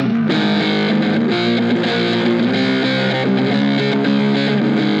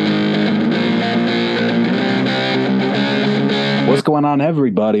on,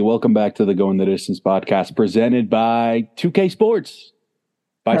 everybody? Welcome back to the Going the Distance podcast presented by 2K Sports.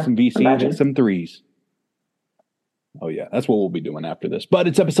 Buy some VC and hit some threes. Oh, yeah, that's what we'll be doing after this. But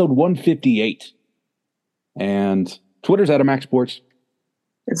it's episode 158. And Twitter's at Max Sports.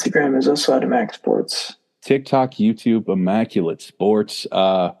 Instagram is also at Max Sports. TikTok, YouTube, Immaculate Sports.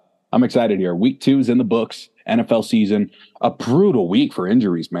 I'm excited here. Week 2 is in the books. NFL season. A brutal week for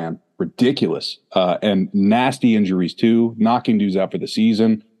injuries, man. Ridiculous. And nasty injuries, too. Knocking dudes out for the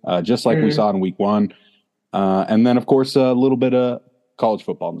season, just like we saw in week 1. And then, of course, a little bit of college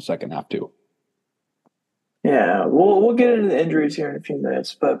football in the second half, too. Yeah, we'll get into the injuries here in a few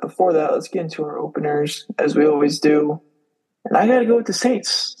minutes. But before that, let's get into our openers, as we always do. And I got to go with the Saints,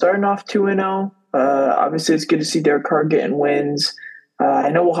 starting off 2-0. Obviously, it's good to see Derek Carr getting wins. I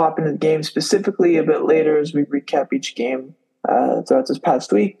know we'll hop into the game specifically a bit later as we recap each game throughout this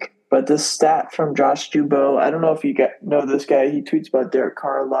past week. But this stat from Josh Dubow, I don't know if you know this guy. He tweets about Derek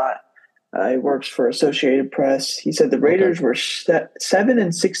Carr a lot. He works for Associated Press. He said the Raiders were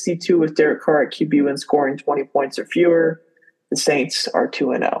 7-62 with Derek Carr at QB when scoring 20 points or fewer. The Saints are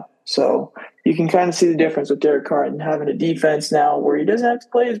 2-0. So you can kind of see the difference with Derek Carr and having a defense now where he doesn't have to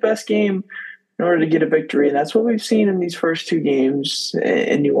play his best game in order to get a victory. And that's what we've seen in these first 2 games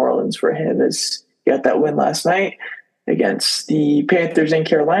in New Orleans for him. Is he got that win last night against the Panthers in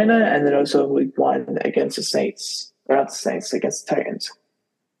Carolina, and then also week 1 against the Saints. Or not the Saints, against the Titans.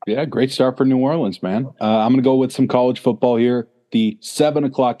 Yeah, great start for New Orleans, man. I'm going to go with some college football here. The 7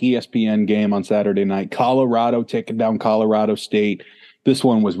 o'clock ESPN game on Saturday night. Colorado taking down Colorado State. This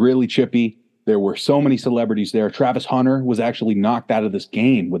one was really chippy. There were so many celebrities there. Travis Hunter was actually knocked out of this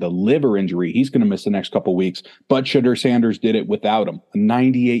game with a liver injury. He's going to miss the next couple weeks. But Shedeur Sanders did it without him. A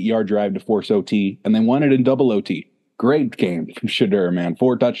 98-yard drive to force OT, and they won it in double OT. Great game from Shedeur, man.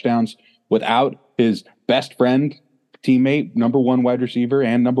 4 touchdowns without his best friend, teammate, number 1 wide receiver,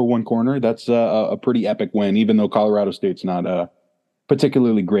 and number 1 corner. That's a pretty epic win, even though Colorado State's not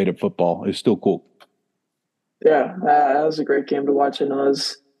particularly great at football. It's still cool. Yeah, that was a great game to watch. And it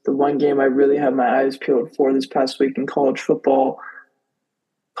was the one game I really had my eyes peeled for this past week in college football.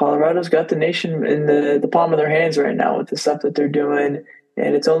 Colorado's got the nation in the palm of their hands right now with the stuff that they're doing.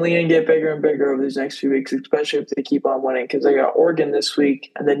 And it's only going to get bigger and bigger over these next few weeks, especially if they keep on winning, because they got Oregon this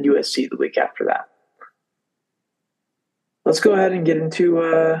week and then USC the week after that. Let's go ahead and get into,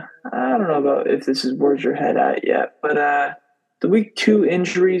 I don't know about if this is where's your head at yet, but the week 2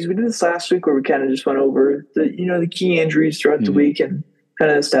 injuries, we did this last week where we kind of just went over the key injuries throughout the week and kind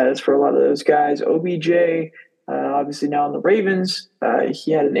of the status for a lot of those guys. OBJ, obviously now in the Ravens,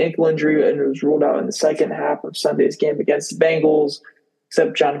 he had an ankle injury and it was ruled out in the second half of Sunday's game against the Bengals,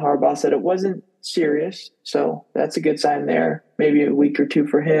 except John Harbaugh said it wasn't serious. So that's a good sign there. Maybe a week or 2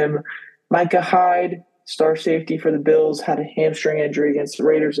 for him. Micah Hyde, star safety for the Bills, had a hamstring injury against the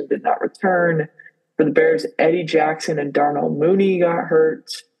Raiders and did not return. For the Bears, Eddie Jackson and Darnell Mooney got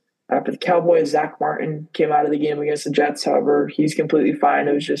hurt. For the Cowboys, Zach Martin came out of the game against the Jets. However, he's completely fine.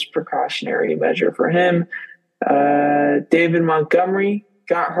 It was just a precautionary measure for him. David Montgomery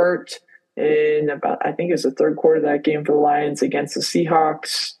got hurt in about, I think it was the third quarter of that game for the Lions against the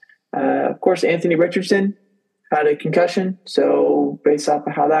Seahawks. Of course, Anthony Richardson had a concussion. So based off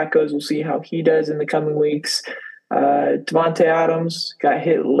of how that goes, we'll see how he does in the coming weeks. Devontae Adams got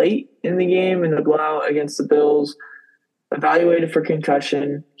hit late in the game in the blowout against the Bills. Evaluated for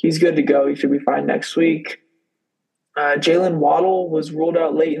concussion. He's good to go. He should be fine next week. Jalen Waddle was ruled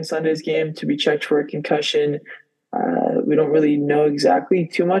out late in Sunday's game to be checked for a concussion. We don't really know exactly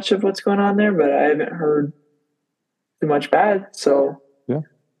too much of what's going on there, but I haven't heard too much bad. So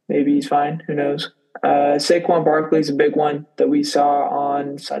maybe he's fine. Who knows? Saquon Barkley's a big one that we saw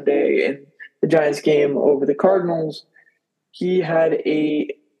on Sunday in the Giants game over the Cardinals. He had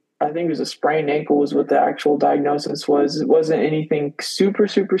I think it was a sprained ankle was what the actual diagnosis was. It wasn't anything super,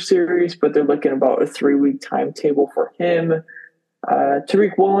 super serious, but they're looking about a 3-week timetable for him.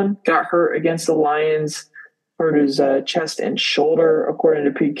 Tariq Woolen got hurt against the Lions, hurt his chest and shoulder, according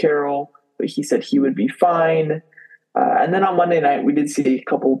to Pete Carroll, but he said he would be fine. And then on Monday night, we did see a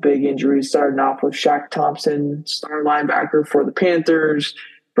couple of big injuries, starting off with Shaq Thompson, star linebacker for the Panthers,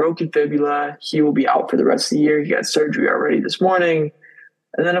 broken fibula. He will be out for the rest of the year. He got surgery already this morning.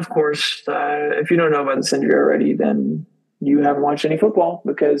 And then, of course, if you don't know about this injury already, then you haven't watched any football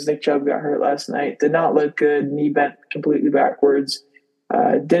because Nick Chubb got hurt last night. Did not look good. Knee bent completely backwards.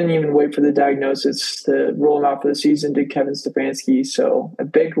 Didn't even wait for the diagnosis to rule him out for the season, did Kevin Stefanski. So a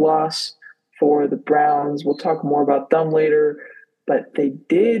big loss for the Browns. We'll talk more about them later. But they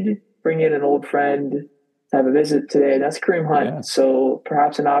did bring in an old friend to have a visit today, and that's Kareem Hunt. Yeah. So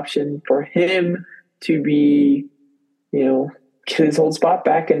perhaps an option for him to be, get his old spot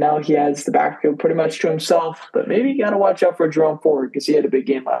back, and now he has the backfield pretty much to himself. But maybe you got to watch out for Jerome Ford because he had a big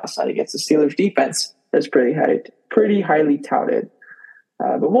game last night against the Steelers defense. That's pretty highly touted.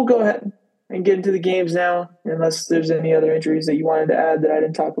 But we'll go ahead and get into the games now, unless there's any other injuries that you wanted to add that I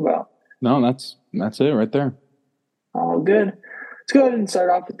didn't talk about. No, that's it right there. All good. Let's go ahead and start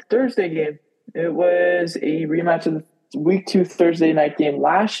off with the Thursday game. It was a rematch of the Week 2 Thursday night game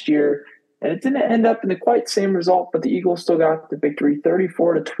last year, and it didn't end up in the quite same result, but the Eagles still got the victory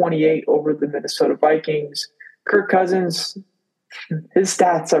 34-28 over the Minnesota Vikings. Kirk Cousins, his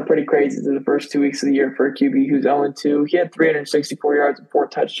stats are pretty crazy to the first 2 weeks of the year for a QB who's 0-2. He had 364 yards and 4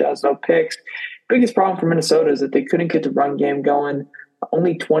 touchdowns, no picks. Biggest problem for Minnesota is that they couldn't get the run game going.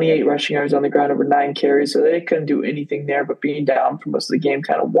 Only 28 rushing yards on the ground over 9 carries, so they couldn't do anything there, but being down for most of the game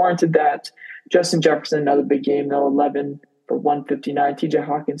kind of warranted that. Justin Jefferson, another big game, though, 11 for 159. TJ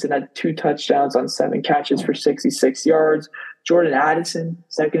Hawkinson had 2 touchdowns on 7 catches for 66 yards. Jordan Addison,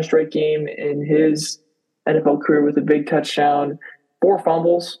 second straight game in his NFL career with a big touchdown. 4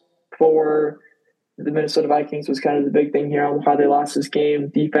 fumbles for the Minnesota Vikings was kind of the big thing here on how they lost this game.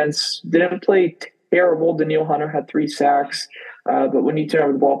 Defense didn't play terrible. Daniil Hunter had 3 sacks. But when you turn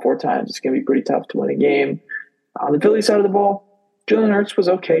over the ball 4 times, it's going to be pretty tough to win a game. On the Philly side of the ball, Jalen Hurts was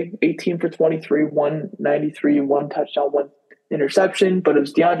okay. 18 for 23, 193, 1 touchdown, 1 interception. But it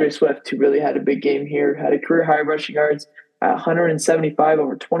was DeAndre Swift who really had a big game here. Had a career high rushing yards at 175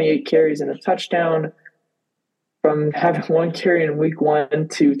 over 28 carries and a touchdown. From having 1 carry in week 1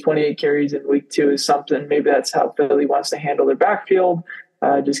 to 28 carries in week 2 is something. Maybe that's how Philly wants to handle their backfield.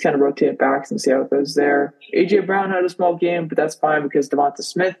 Just kind of rotate backs and see how it goes there. A.J. Brown had a small game, but that's fine because Devonta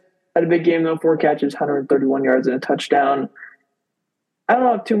Smith had a big game, though. 4 catches, 131 yards, and a touchdown. I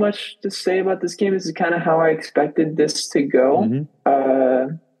don't have too much to say about this game. This is kind of how I expected this to go.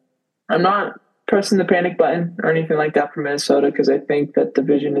 Mm-hmm. I'm not pressing the panic button or anything like that for Minnesota because I think that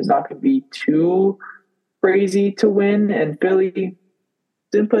division is not going to be too crazy to win. And Philly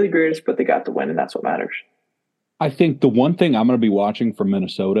didn't play the greatest, but they got the win, and that's what matters. I think the one thing I'm going to be watching from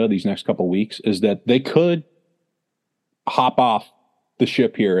Minnesota these next couple of weeks is that they could hop off the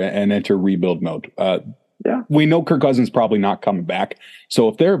ship here and enter rebuild mode. We know Kirk Cousins probably not coming back. So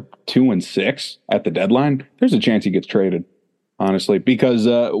if they're 2-6 at the deadline, there's a chance he gets traded, honestly, because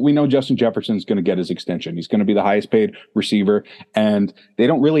we know Justin Jefferson's going to get his extension. He's going to be the highest paid receiver, and they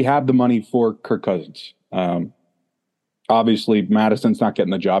don't really have the money for Kirk Cousins. Obviously, Madison's not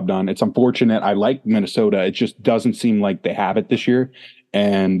getting the job done. It's unfortunate. I like Minnesota. It just doesn't seem like they have it this year.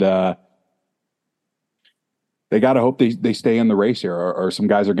 And they got to hope they stay in the race here or some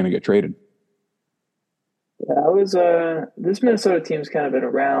guys are going to get traded. Yeah, this Minnesota team's kind of been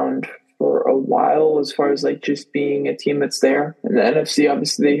around for a while as far as like just being a team that's there. In the NFC,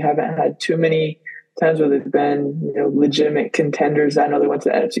 obviously, they haven't had too many times where they've been, legitimate contenders. I know they went to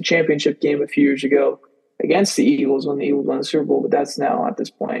the NFC Championship game a few years ago against the Eagles when the Eagles won the Super Bowl, but that's now at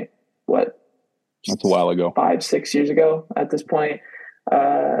this point, that's a while ago. 5-6 years ago at this point.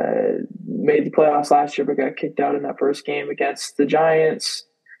 Made the playoffs last year, but got kicked out in that first game against the Giants.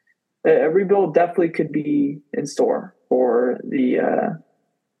 A rebuild definitely could be in store for the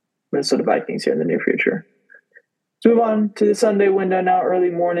Minnesota Vikings here in the near future. Let's move on to the Sunday window now,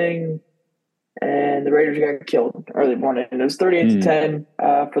 early morning. And the Raiders got killed early morning. It was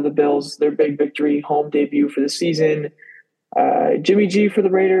 38-10 for the Bills, their big victory, home debut for the season. Jimmy G for the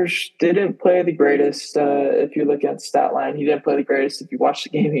Raiders didn't play the greatest. If you look at the stat line, he didn't play the greatest if you watch the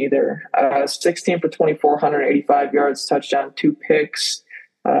game either. 16 for 24, 185 yards, touchdown, 2 picks.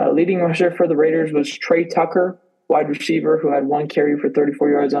 Leading rusher for the Raiders was Trey Tucker, wide receiver, who had 1 carry for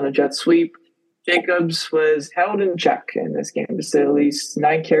 34 yards on a jet sweep. Jacobs was held in check in this game, to say the least.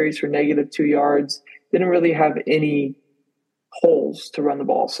 9 carries for -2 yards. Didn't really have any holes to run the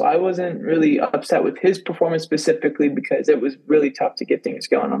ball. So I wasn't really upset with his performance specifically because it was really tough to get things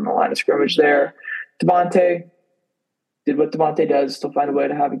going on the line of scrimmage there. Devontae did what Devontae does, still find a way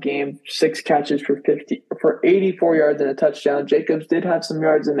to have a game. 6 catches for 84 yards and a touchdown. Jacobs did have some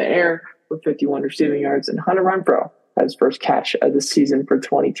yards in the air with 51 receiving yards. And Hunter Renfrow had his first catch of the season for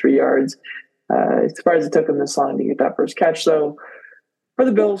 23 yards. Surprised it took him this long to get that first catch, though. For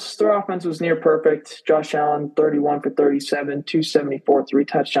the Bills, their offense was near perfect. Josh Allen, 31 for 37, 274, 3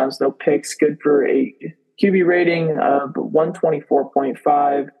 touchdowns, no picks. Good for a QB rating of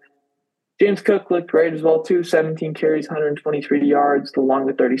 124.5. James Cook looked great as well, too. 17 carries, 123 yards, along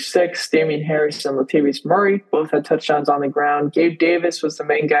with 36. Damian Harris and Latavius Murray both had touchdowns on the ground. Gabe Davis was the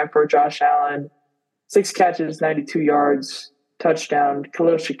main guy for Josh Allen. 6 catches, 92 yards, touchdown.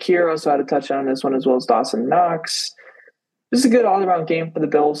 Khalil Shakir also had a touchdown on this one, as well as Dawson Knox. This is a good all-around game for the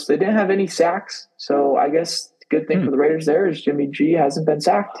Bills. They didn't have any sacks, so I guess good thing for the Raiders there is Jimmy G hasn't been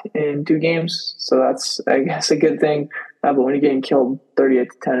sacked in 2 games. So that's, I guess, a good thing. But when you're getting killed 38-10,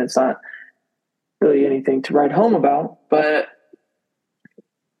 it's not really anything to write home about. But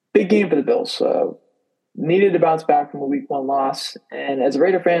big game for the Bills. Needed to bounce back from a week 1 loss. And as a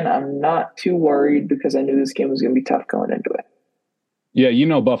Raider fan, I'm not too worried because I knew this game was going to be tough going into it.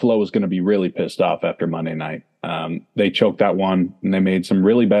 Yeah, Buffalo was going to be really pissed off after Monday night. They choked that one, and they made some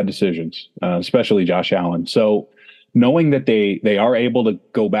really bad decisions, especially Josh Allen. So knowing that they are able to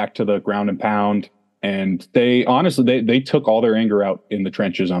go back to the ground and pound, and they honestly, they took all their anger out in the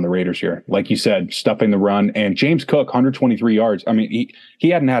trenches on the Raiders here. Like you said, stuffing the run. And James Cook, 123 yards. I mean, he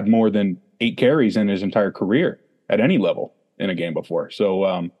hadn't had more than 8 carries in his entire career at any level in a game before.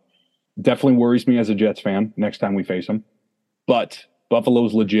 So definitely worries me as a Jets fan next time we face them. But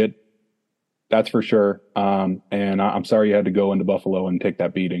Buffalo's legit. That's for sure. And I'm sorry you had to go into Buffalo and take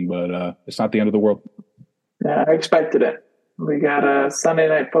that beating, but it's not the end of the world. Yeah, I expected it. We got a Sunday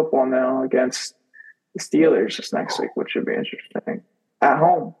Night Football now against the Steelers this next week, which should be interesting. At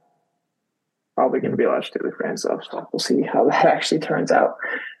home. Probably going to be a lot of Steelers fans, though, so we'll see how that actually turns out.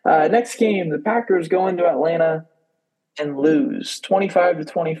 Next game, the Packers go into Atlanta and lose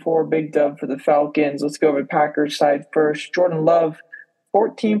 25-24. Big dub for the Falcons. Let's go over to Packers side first. Jordan Love,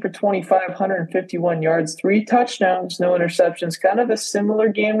 14 for 25, 151 yards, 3 touchdowns, no interceptions. Kind of a similar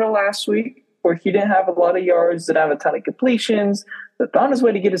game to last week where he didn't have a lot of yards, didn't have a ton of completions, but found his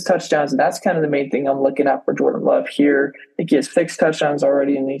way to get his touchdowns, and that's kind of the main thing I'm looking at for Jordan Love here. I think he has 6 touchdowns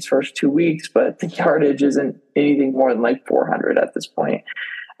already in these first 2 weeks, but the yardage isn't anything more than like 400 at this point.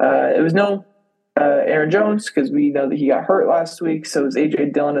 It was no Aaron Jones because we know that he got hurt last week, so it was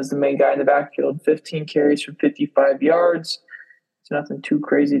A.J. Dillon as the main guy in the backfield, 15 carries for 55 yards. It's nothing too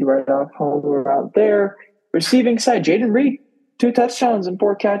crazy to write off home out there. Receiving side, Jaden Reed, 2 touchdowns and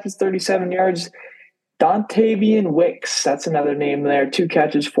 4 catches, 37 yards. Dontavian Wicks, that's another name there. 2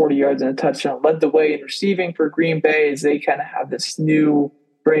 catches, 40 yards, and a touchdown. Led the way in receiving for Green Bay as they kind of have this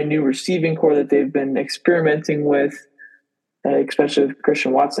brand new receiving core that they've been experimenting with, especially with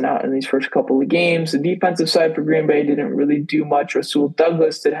Christian Watson out in these first couple of games. The defensive side for Green Bay didn't really do much. Rasul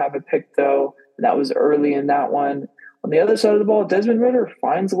Douglas did have a pick, though, and that was early in that one. On the other side of the ball, Desmond Ridder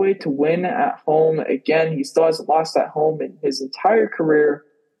finds a way to win at home. Again, he still hasn't lost at home in his entire career,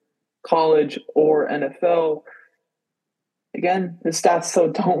 college or NFL. Again, the stats, though,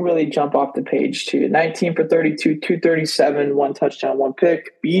 don't really jump off the page, too. 19 for 32, 237, 1 touchdown, 1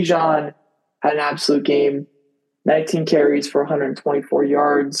 pick. Bijan had an absolute game. 19 carries for 124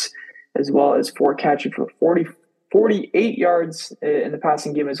 yards, as well as 4 catches for 48 yards in the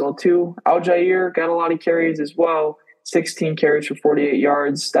passing game as well, too. Al-Jair got a lot of carries as well. 16 carries for 48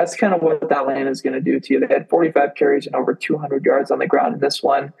 yards. That's kind of what Atlanta is going to do to you. They had 45 carries and over 200 yards on the ground in this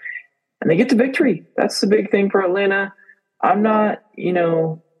one. And they get the victory. That's the big thing for Atlanta. I'm not,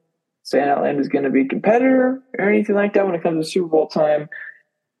 saying Atlanta is going to be a competitor or anything like that when it comes to Super Bowl time.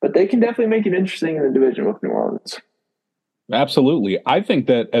 But they can definitely make it interesting in the division with New Orleans. Absolutely. I think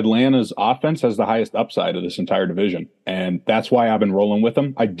that Atlanta's offense has the highest upside of this entire division. And that's why I've been rolling with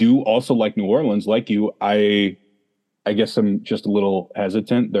them. I do also like New Orleans. Like you, I guess I'm just a little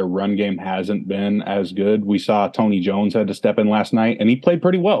hesitant. Their run game hasn't been as good. We saw Tony Jones had to step in last night, and he played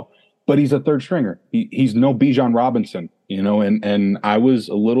pretty well. But he's a third stringer. He's no Bijan Robinson, and I was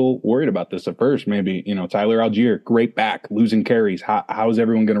a little worried about this at first. Maybe, Tyler Algier, great back, losing carries. How is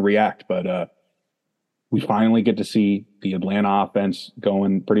everyone going to react? But we finally get to see the Atlanta offense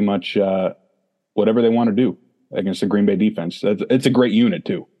going pretty much whatever they want to do against the Green Bay defense. It's a great unit,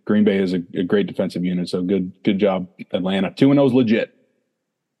 too. Green Bay is a great defensive unit, so good job, Atlanta. 2-0 is legit.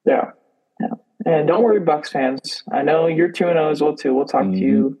 Yeah. And don't worry, Bucs fans. I know you're 2-0 as well, too. We'll talk to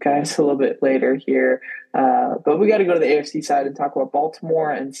you guys a little bit later here. But we got to go to the AFC side and talk about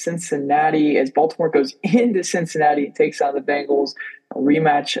Baltimore and Cincinnati as Baltimore goes into Cincinnati and takes on the Bengals, a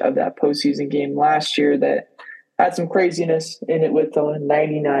rematch of that postseason game last year that had some craziness in it with a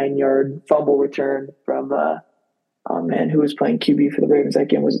 99-yard fumble return from who was playing QB for the Ravens that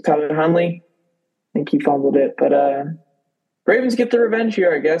game? Was it Tyler Huntley? I think he fumbled it. But Ravens get the revenge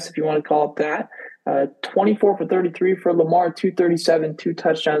here, I guess, if you want to call it that. 24 for 33 for Lamar, 237, 2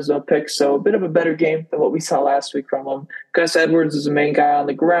 touchdowns, no picks. So a bit of a better game than what we saw last week from him. Gus Edwards is the main guy on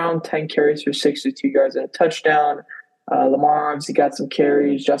the ground, 10 carries for 62 yards and a touchdown. Lamar obviously got some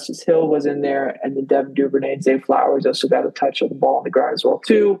carries. Justice Hill was in there, and then Devin Duvernay and Zay Flowers also got a touch of the ball on the ground as well,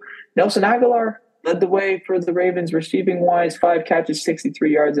 too. Nelson Aguilar led the way for the Ravens receiving-wise, 5 catches,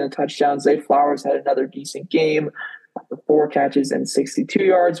 63 yards, and a touchdown. Zay Flowers had another decent game, 4 catches and 62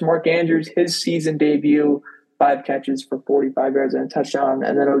 yards. Mark Andrews, his season debut, 5 catches for 45 yards and a touchdown.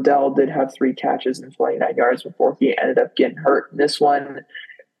 And then Odell did have 3 catches and 29 yards before he ended up getting hurt in this one.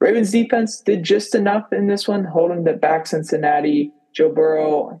 Ravens defense did just enough in this one, holding it back Cincinnati. Joe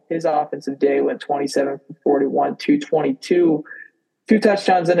Burrow, his offensive day went 27 for 41, 222, 2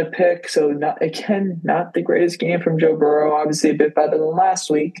 touchdowns and a pick. So not the greatest game from Joe Burrow. Obviously a bit better than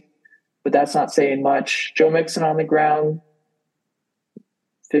last week, but that's not saying much. Joe Mixon on the ground,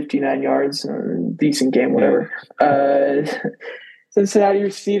 59 yards, decent game, whatever. Cincinnati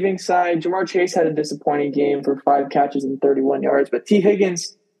receiving side, Jamar Chase had a disappointing game for 5 catches and 31 yards, but T.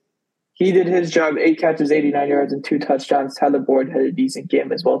 Higgins, he did his job, 8 catches, 89 yards, and 2 touchdowns. Tyler Boyd had a decent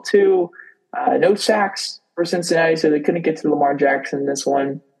game as well, too. No sacks for Cincinnati, so they couldn't get to Lamar Jackson in this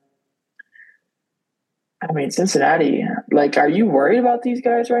one. I mean, Cincinnati, are you worried about these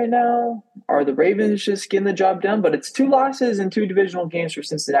guys right now? Are the Ravens just getting the job done? But it's 2 losses and 2 divisional games for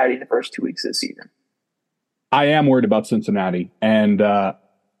Cincinnati in the first 2 weeks of the season. I am worried about Cincinnati, and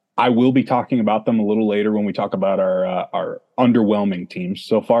I will be talking about them a little later when we talk about our underwhelming teams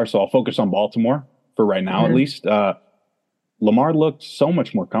so far. So I'll focus on Baltimore for right now, at least. Lamar looked so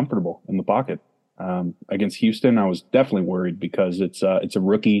much more comfortable in the pocket against Houston. I was definitely worried because it's a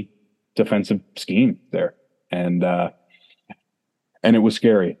rookie defensive scheme there, and it was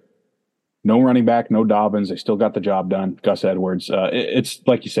scary. No running back, no Dobbins. They still got the job done. Gus Edwards. It's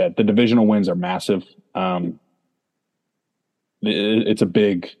like you said, the divisional wins are massive. It's a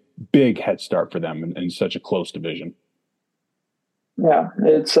big head start for them in such a close division. Yeah,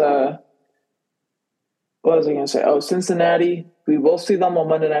 it's what was I going to say? Oh, Cincinnati. We will see them on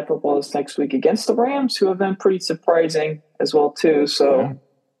Monday Night Football this next week against the Rams, who have been pretty surprising as well too. So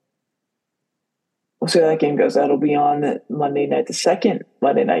we'll see how that game goes. That'll be on Monday night, the second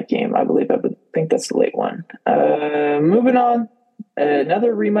Monday night game, I believe. I would think that's the late one. Moving on,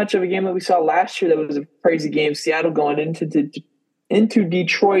 another rematch of a game that we saw last year that was a crazy game. Seattle going into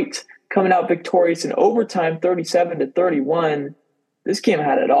Detroit, coming out victorious in overtime, 37-31. This game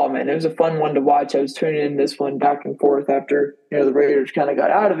had it all, man. It was a fun one to watch. I was tuning in this one back and forth after the Raiders kind of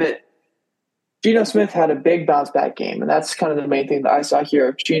got out of it. Geno Smith had a big bounce back game, and that's kind of the main thing that I saw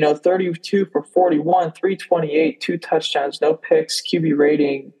here. Geno, 32 for 41, 328, 2 touchdowns, no picks, QB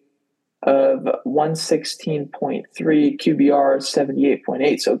rating of 116.3, QBR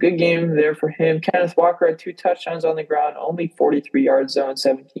 78.8. So good game there for him. Kenneth Walker had 2 touchdowns on the ground, only 43 yards zone,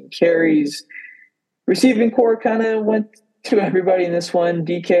 17 carries. Receiving core kind of went to everybody in this one.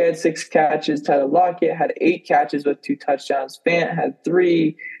 DK had 6 catches. Tyler Lockett had 8 catches with 2 touchdowns. Fant had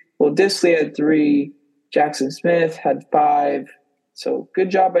 3. Will Disley had 3. Jackson Smith had 5. So good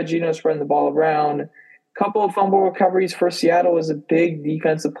job by Geno spreading the ball around. Couple of fumble recoveries for Seattle was a big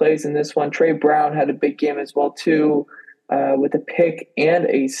defensive plays in this one. Trey Brown had a big game as well too, with a pick and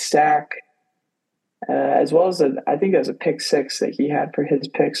a sack, as well as I think it was a pick 6 that he had for his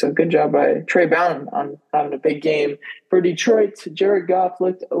pick. So good job by Trey Brown on having a big game. For Detroit, Jared Goff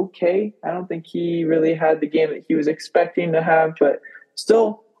looked okay. I don't think he really had the game that he was expecting to have, but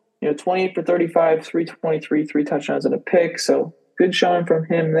still, 28 for 35, 323, 3 touchdowns and a pick. So good showing from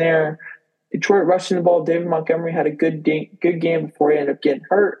him there. Detroit rushing the ball. David Montgomery had a good game before he ended up getting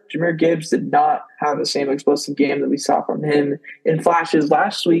hurt. Jahmyr Gibbs did not have the same explosive game that we saw from him in flashes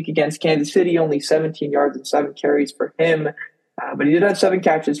last week against Kansas City. Only 17 yards and 7 carries for him. But he did have 7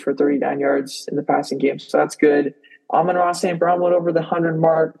 catches for 39 yards in the passing game, so that's good. Amon-Ra St. Brown went over the 100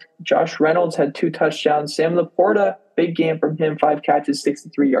 mark. Josh Reynolds had 2 touchdowns. Sam Laporta, big game from him, 5 catches,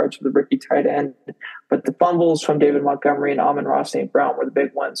 63 yards for the rookie tight end. But the fumbles from David Montgomery and Amon-Ra St. Brown were the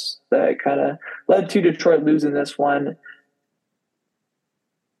big ones that kind of led to Detroit losing this one.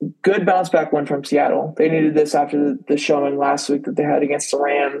 Good bounce back win from Seattle. They needed this after the showing last week that they had against the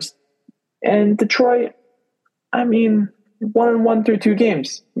Rams. And Detroit, 1-1 through 2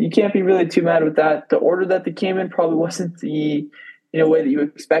 games. You can't be really too mad with that. The order that they came in probably wasn't the way that you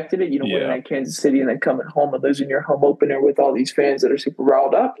expected it. Winning at Kansas City and then coming home and losing your home opener with all these fans that are super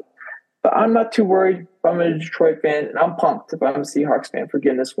riled up. But I'm not too worried if I'm a Detroit fan, and I'm pumped if I'm a Seahawks fan for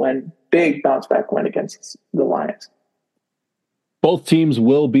getting this win. Big bounce back win against the Lions. Both teams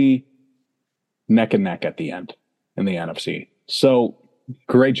will be neck and neck at the end in the NFC. So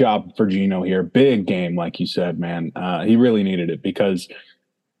great job for Geno here. Big game, like you said, man. He really needed it because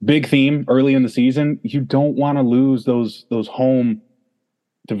big theme early in the season, you don't want to lose those home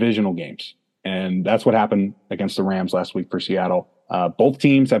divisional games. And that's what happened against the Rams last week for Seattle. Both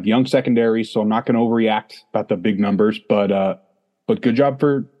teams have young secondaries, so I'm not going to overreact about the big numbers, but good job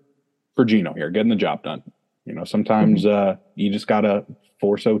for Geno here, getting the job done. Sometimes you just got to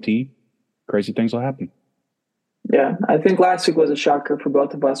force OT. Crazy things will happen. Yeah, I think last week was a shocker for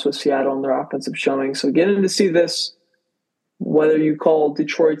both of us with Seattle and their offensive showing. So getting to see this, whether you call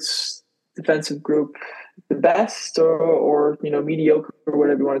Detroit's defensive group the best or mediocre or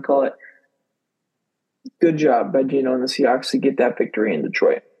whatever you want to call it, good job by Gino and the Seahawks to get that victory in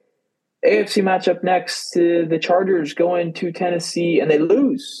Detroit. AFC matchup next, the Chargers go into Tennessee and they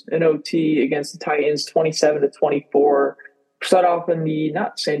lose in OT against the Titans 27-24. Start off in the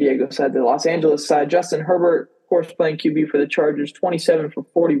not San Diego side, the Los Angeles side. Justin Herbert, of course, playing QB for the Chargers, 27 for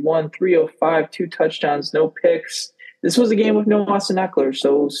 41, 305, 2 touchdowns, no picks. This was a game with no Austin Eckler,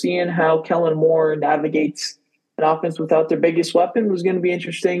 so seeing how Kellen Moore navigates an offense without their biggest weapon was going to be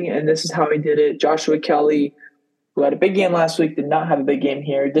interesting, and this is how he did it. Joshua Kelly, who had a big game last week, did not have a big game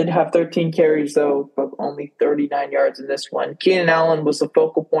here. Did have 13 carries, though, but only 39 yards in this one. Keenan Allen was the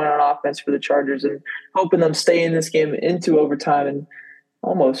focal point on offense for the Chargers and hoping them stay in this game into overtime and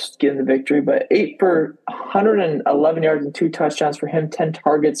almost getting the victory. But 8 for 111 yards and 2 touchdowns for him, 10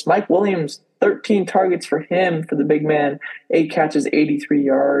 targets. Mike Williams, 13 targets for him, for the big man, 8 catches, 83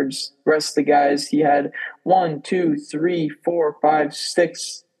 yards. The rest of the guys, he had 1, 2, 3, 4, 5,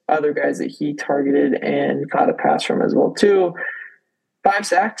 6 other guys that he targeted and caught a pass from as well too. 5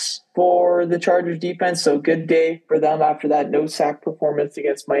 sacks for the Chargers defense, so good day for them after that no sack performance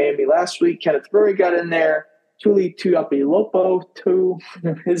against Miami last week. Kenneth Murray got in there. Tuli Tuiapilopo, too.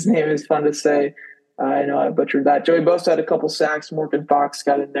 His name is fun to say. I know I butchered that. Joey Bosa had a couple sacks. Morgan Fox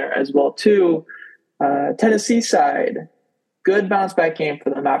got in there as well too. Tennessee side, good bounce back game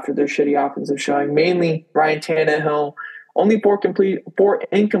for them after their shitty offensive showing. Mainly Ryan Tannehill. Only 4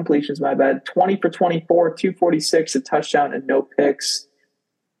 incompletions, my bad. 20 for 24, 246, a touchdown, and no picks.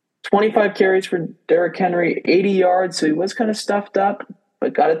 25 carries for Derrick Henry, 80 yards, so he was kind of stuffed up,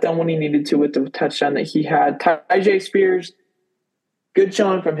 but got it done when he needed to with the touchdown that he had. Tyjae Spears, good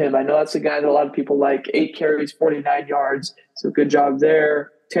showing from him. I know that's a guy that a lot of people like. 8 carries, 49 yards, so good job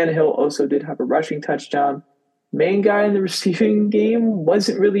there. Tannehill also did have a rushing touchdown. Main guy in the receiving game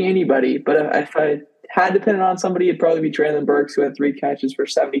wasn't really anybody, but if I had to pin it on somebody, it'd probably be Traylon Burks, who had 3 catches for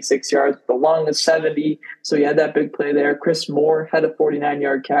 76 yards, the longest 70. So he had that big play there. Chris Moore had a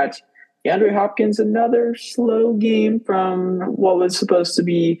 49-yard catch. DeAndre Hopkins, another slow game from what was supposed to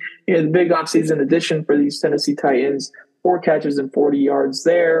be the big offseason addition for these Tennessee Titans. 4 catches and 40 yards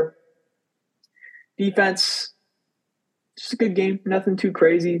there. Defense, just a good game. Nothing too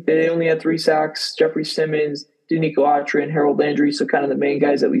crazy. They only had 3 sacks. Jeffrey Simmons, Nico Autry, and Harold Landry, so kind of the main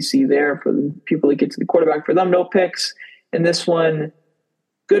guys that we see there for the people that get to the quarterback. For them, no picks. And this one,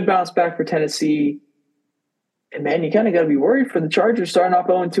 good bounce back for Tennessee. And, man, you kind of got to be worried for the Chargers starting off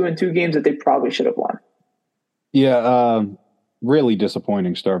 0-2 in 2 games that they probably should have won. Yeah, really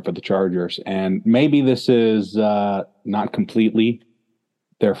disappointing start for the Chargers. And maybe this is not completely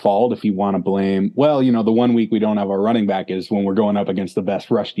their fault if you want to blame. Well, the 1 week we don't have our running back is when we're going up against the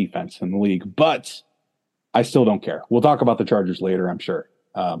best rush defense in the league. But I still don't care. We'll talk about the Chargers later, I'm sure.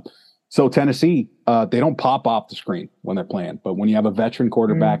 So Tennessee, they don't pop off the screen when they're playing. But when you have a veteran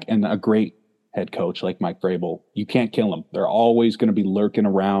quarterback and a great head coach like Mike Vrabel, you can't kill them. They're always going to be lurking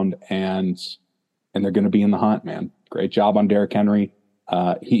around, and they're going to be in the hunt, man. Great job on Derrick Henry.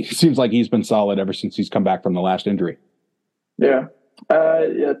 He seems like he's been solid ever since he's come back from the last injury. Yeah.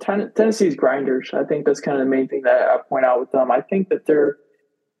 Tennessee's grinders. I think that's kind of the main thing that I point out with them. I think that they're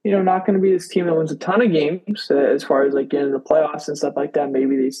not going to be this team that wins a ton of games as far as like getting in the playoffs and stuff like that.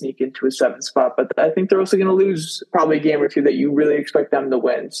 Maybe they sneak into a 7th spot, but I think they're also going to lose probably a game or 2 that you really expect them to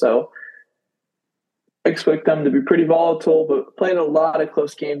win. So expect them to be pretty volatile, but playing a lot of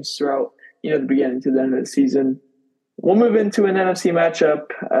close games throughout, the beginning to the end of the season. We'll move into an NFC matchup.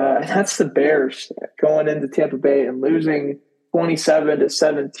 That's the Bears going into Tampa Bay and losing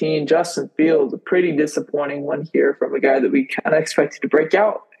 27-17. Justin Fields, a pretty disappointing one here from a guy that we kind of expected to break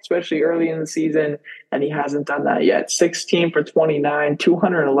out, especially early in the season, and he hasn't done that yet. 16 for 29,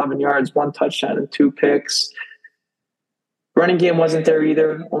 211 yards, 1 touchdown, and 2 picks. Running game wasn't there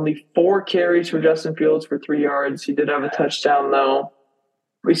either. Only 4 carries for Justin Fields for 3 yards. He did have a touchdown, though.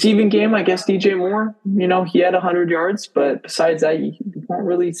 Receiving game, I guess DJ Moore, he had 100 yards, but besides that, you weren't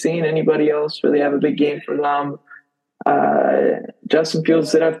really seeing anybody else really have a big game for them. Justin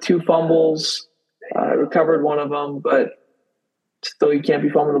Fields did have 2 fumbles, recovered one of them, but still you can't be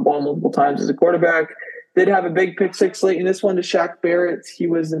fumbling the ball multiple times as a quarterback. Did have a big pick 6 late in this one to Shaq Barrett. He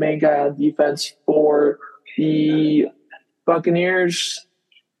was the main guy on defense for the Buccaneers.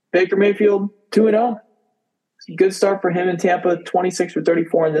 Baker Mayfield, 2-0. Good start for him in Tampa, 26 for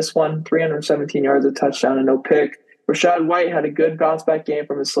 34 in this one, 317 yards, a touchdown, and no pick. Rachaad White had a good bounce-back game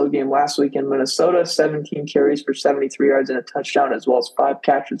from his slow game last week in Minnesota, 17 carries for 73 yards and a touchdown, as well as 5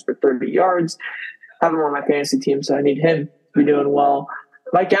 catches for 30 yards. have him on my fantasy team, so I need him to be doing well.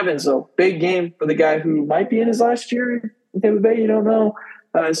 Mike Evans, though, big game for the guy who might be in his last year in Tampa Bay. You don't know.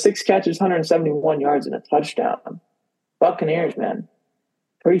 6 catches, 171 yards, and a touchdown. Buccaneers, man.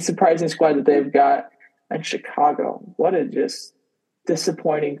 Pretty surprising squad that they've got. And Chicago, what a just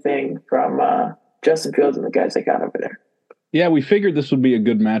disappointing thing from Justin Fields and the guys they got over there. Yeah, we figured this would be a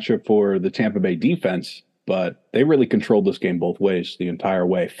good matchup for the Tampa Bay defense, but they really controlled this game both ways the entire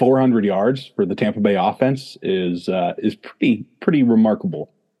way. 400 yards for the Tampa Bay offense is pretty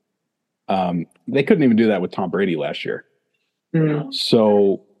remarkable. They couldn't even do that with Tom Brady last year. Mm-hmm.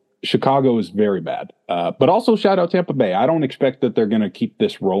 So Chicago is very bad. But also shout out Tampa Bay. I don't expect that they're going to keep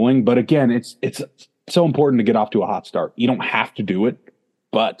this rolling. But again, it's so important to get off to a hot start. You don't have to do it,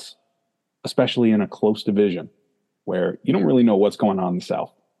 but especially in a close division where you don't really know what's going on in the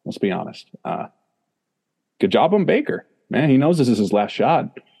South. Let's be honest. Good job on Baker. Man, he knows this is his last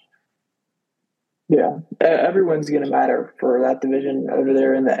shot. Yeah, everyone's going to matter for that division over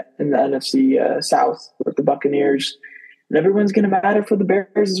there in the NFC South with the Buccaneers. And everyone's going to matter for the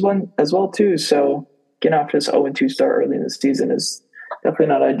Bears as well too. So getting off this 0-2 start early in the season is definitely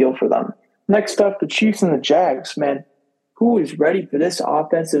not ideal for them. Next up, the Chiefs and the Jags, man. Who is ready for this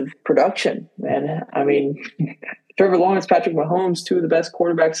offensive production, man? I mean, Trevor Lawrence, Patrick Mahomes, 2 of the best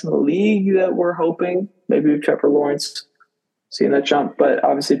quarterbacks in the league that we're hoping. Maybe with Trevor Lawrence seeing that jump, but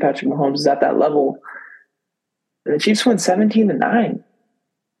obviously Patrick Mahomes is at that level. And the Chiefs went 17-9.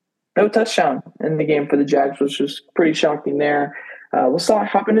 No touchdown in the game for the Jags, which was pretty shocking there. We'll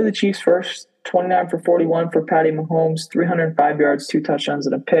hop into the Chiefs first. 29 for 41 for Patty Mahomes, 305 yards, 2 touchdowns,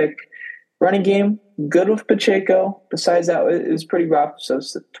 and a pick. Running game, good with Pacheco. Besides that, it was pretty rough. So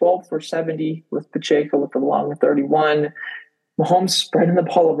 12 for 70 with Pacheco with the long 31. Mahomes spreading the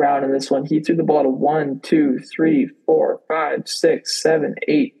ball around in this one. He threw the ball to 1, 2, 3, 4, 5, 6, 7,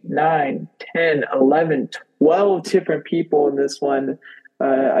 8, 9, 10, 11, 12 different people in this one.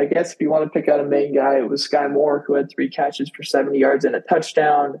 I guess if you want to pick out a main guy, it was Sky Moore, who had 3 catches for 70 yards and a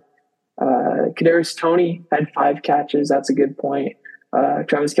touchdown. Kadarius Toney had 5 catches. That's a good point.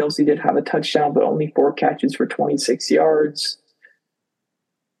 Travis Kelce did have a touchdown, but only 4 catches for 26 yards.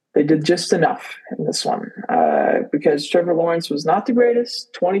 They did just enough in this one because Trevor Lawrence was not the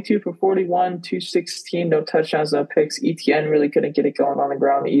greatest. 22 for 41, 216, no touchdowns, no picks. ETN really couldn't get it going on the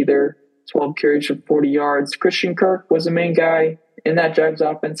ground either. 12 carries for 40 yards. Christian Kirk was the main guy in that Jags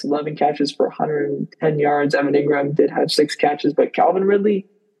offense, 11 catches for 110 yards. Evan Ingram did have 6 catches, but Calvin Ridley,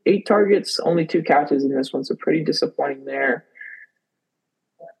 8 targets, only 2 catches in this one, so pretty disappointing there.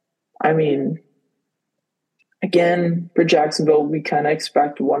 I mean, again, for Jacksonville, we kind of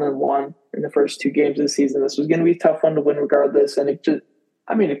expect 1-1 in the first 2 games of the season. This was going to be a tough one to win regardless, and it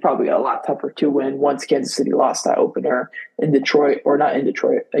probably got a lot tougher to win once Kansas City lost that opener in Detroit, or not in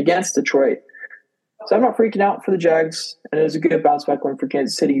Detroit, against Detroit. So I'm not freaking out for the Jags, and it was a good bounce back win for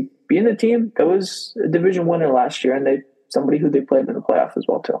Kansas City. Being the team that was a division winner last year, and somebody who they played in the playoff as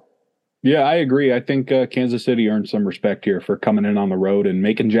well too. Yeah, I agree. I think Kansas City earned some respect here for coming in on the road and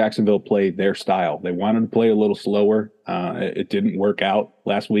making Jacksonville play their style. They wanted to play a little slower. It didn't work out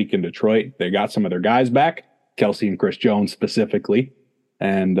last week in Detroit. They got some of their guys back, Kelsey and Chris Jones specifically,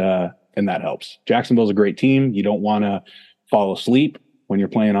 and that helps. Jacksonville's a great team. You don't want to fall asleep when you're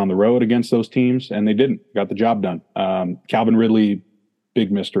playing on the road against those teams, and they didn't. Got the job done. Calvin Ridley,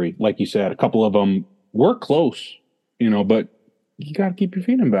 big mystery. Like you said, a couple of them were close, but you got to keep your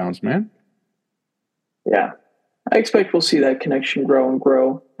feet in bounds, man. Yeah. I expect we'll see that connection grow and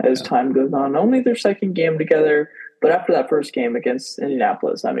grow as time goes on. Only their second game together, but after that first game against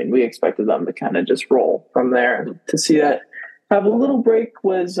Indianapolis, we expected them to kind of just roll from there. And to see that have a little break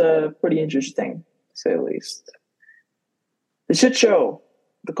was pretty interesting, to say the least. The shit show.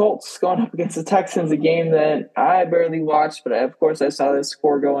 The Colts going up against the Texans, a game that I barely watched, but of course I saw the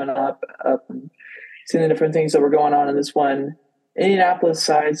score going up and seeing the different things that were going on in this one. Indianapolis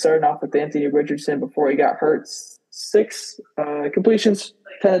side starting off with Anthony Richardson before he got hurt. 6 completions,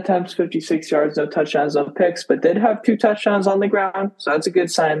 10 attempts, 56 yards, no touchdowns, no picks, but did have 2 touchdowns on the ground, so that's a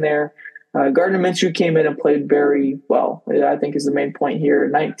good sign there. Gardner Minshew came in and played very well, I think is the main point here.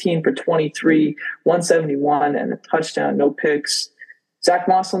 19 for 23, 171, and a touchdown, no picks. Zach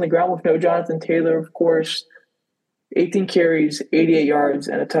Moss on the ground with no Jonathan Taylor, of course. 18 carries, 88 yards,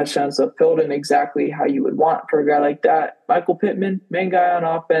 and a touchdown. So filled in exactly how you would want for a guy like that. Michael Pittman, main guy on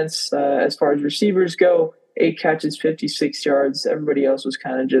offense as far as receivers go. 8 catches, 56 yards. Everybody else was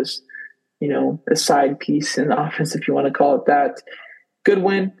kind of just, a side piece in the offense, if you want to call it that. Good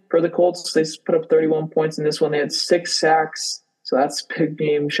win for the Colts. They put up 31 points in this one. They had 6 sacks. So that's a big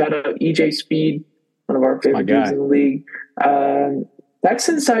game. Shout out EJ Speed, one of our favorite dudes in the league.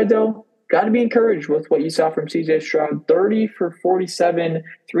 Texans side, though, got to be encouraged with what you saw from CJ Stroud. 30 for 47,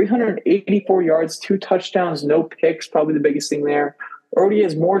 384 yards, 2 touchdowns, no picks, probably the biggest thing there. Already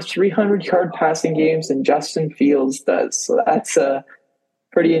has more 300-yard passing games than Justin Fields does. So that's a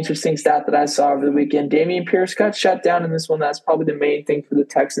pretty interesting stat that I saw over the weekend. Dameon Pierce got shut down in this one. That's probably the main thing for the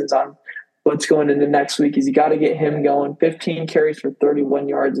Texans on what's going into next week is you got to get him going. 15 carries for 31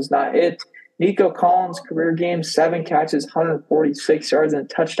 yards is not it. Nico Collins, career game, 7 catches, 146 yards and a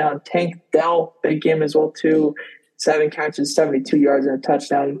touchdown. Tank Dell, big game as well too. 7 catches, 72 yards and a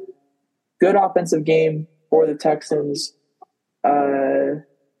touchdown. Good offensive game for the Texans.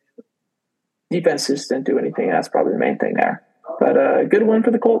 Defense just didn't do anything. That's probably the main thing there. But good win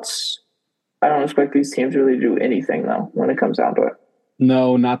for the Colts. I don't expect these teams really to do anything, though, when it comes down to it.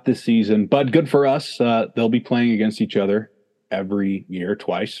 No, not this season. But good for us. They'll be playing against each other every year,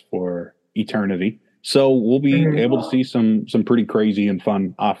 twice for eternity. So we'll be able to see some pretty crazy and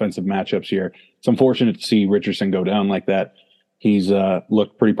fun offensive matchups here. It's unfortunate to see Richardson go down like that. He's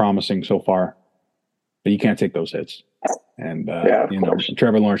looked pretty promising so far. But you can't take those hits. And,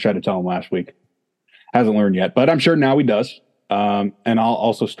 Trevor Lawrence tried to tell him last week. Hasn't learned yet, but I'm sure now he does. And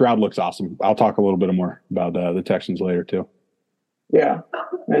also Stroud looks awesome. I'll talk a little bit more about the Texans later too. Yeah,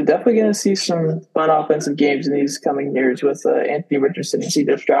 we're definitely going to see some fun offensive games in these coming years with Anthony Richardson and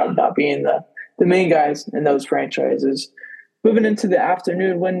C.J. Stroud not being the main guys in those franchises. Moving into the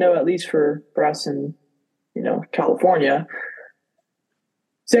afternoon window, at least for us in California,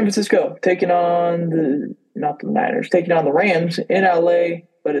 San Francisco taking on the Rams in LA.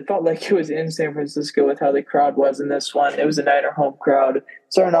 But it felt like it was in San Francisco with how the crowd was in this one. It was a Niner home crowd.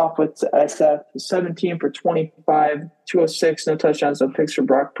 Starting off with SF, 17 for 25, 206, no touchdowns, no picks for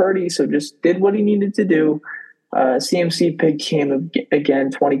Brock Purdy. So just did what he needed to do. CMC big game again,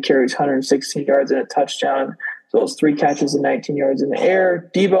 20 carries, 116 yards and a touchdown, as well as 3 catches and 19 yards in the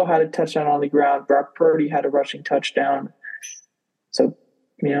air. Debo had a touchdown on the ground. Brock Purdy had a rushing touchdown. So,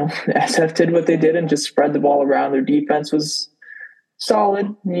 SF did what they did and just spread the ball around. Their defense was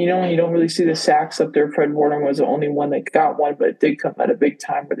solid. You don't really see the sacks up there. Fred Warner was the only one that got one, but it did come at a big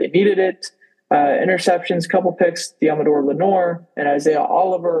time where they needed it. Interceptions, couple picks, Diamador Lenore and Isaiah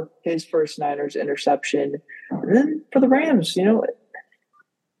Oliver, his first Niners interception. And then for the Rams,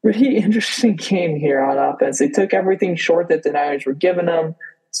 really interesting game here on offense. They took everything short that the Niners were giving them.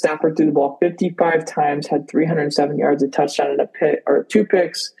 Stafford threw the ball 55 times, had 307 yards, a touchdown, and 2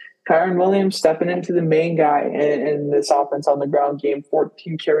 picks. Kyron Williams stepping into the main guy in this offense on the ground game,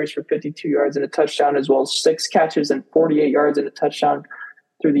 14 carries for 52 yards and a touchdown, as well as 6 catches and 48 yards and a touchdown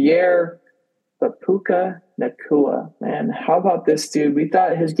through the air. But Puka Nacua, man, how about this dude? We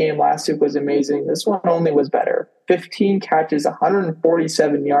thought his game last week was amazing. This one only was better. 15 catches,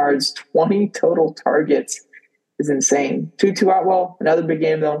 147 yards, 20 total targets is insane. Tutu Atwell, another big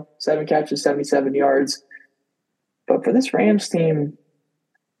game though, 7 catches, 77 yards. But for this Rams team,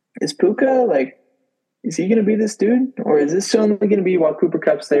 is Puka, is he going to be this dude? Or is this only going to be while Cooper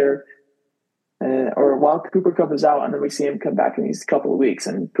Kupp's there? Or while Cooper Kupp is out and then we see him come back in these couple of weeks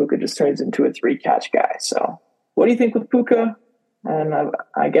and Puka just turns into a 3-catch guy. So what do you think with Puka? And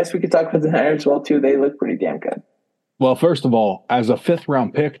I guess we could talk about the Niners as well too. They look pretty damn good. Well, first of all, as a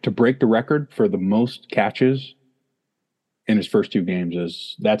 5th-round pick to break the record for the most catches in his first 2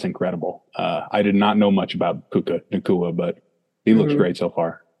 games that's incredible. I did not know much about Puka Nacua, but he looks great so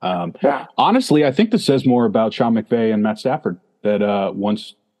far. Honestly, I think this says more about Sean McVay and Matt Stafford, that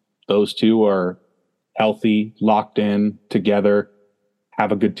once those two are healthy, locked in, together,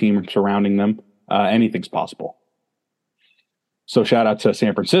 have a good team surrounding them, anything's possible. So shout out to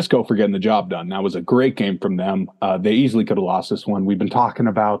San Francisco for getting the job done. That was a great game from them. They easily could have lost this one. We've been talking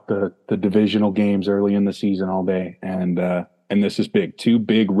about the divisional games early in the season all day, and this is big. 2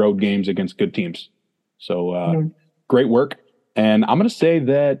 big road games against good teams. So great work. And I'm going to say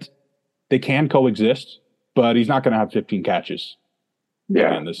that they can coexist, but he's not going to have 15 catches.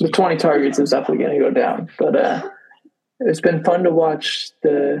 Yeah, the 20 targets is definitely going to go down. But it's been fun to watch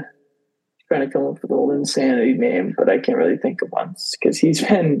trying to come up with a little insanity name, but I can't really think of one because he's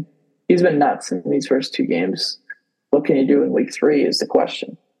been nuts in these first 2 games. What can you do in week 3 is the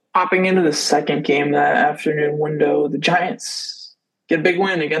question. Hopping into the second game that afternoon window, the Giants get a big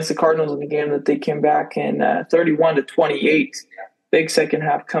win against the Cardinals in the game that they came back in 31-28. Big second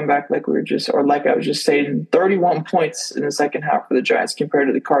half comeback, like I was just saying, 31 points in the second half for the Giants compared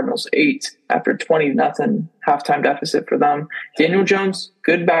to the Cardinals 8 after 20-0 halftime deficit for them. Daniel Jones,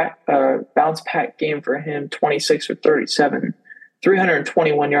 good bounce back game for him, 26 for 37,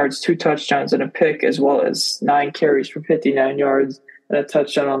 321 yards, 2 touchdowns and a pick, as well as 9 carries for 59 yards and a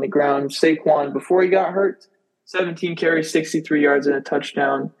touchdown on the ground. Saquon, before he got hurt, 17 carries, 63 yards and a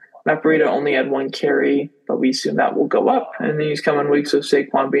touchdown. Matt Breida only had 1 carry, but we assume that will go up in these coming weeks with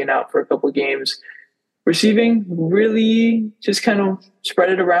Saquon being out for a couple of games. Receiving really just kind of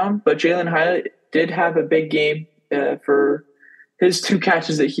spread it around, but Jalen Hyatt did have a big game for his 2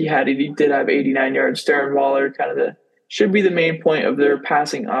 catches that he had. He did have 89 yards. Darren Waller should be the main point of their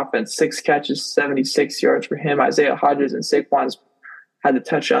passing offense. 6 catches, 76 yards for him. Isaiah Hodges and Saquon's had the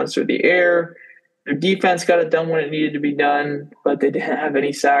touchdowns through the air. Their defense got it done when it needed to be done, but they didn't have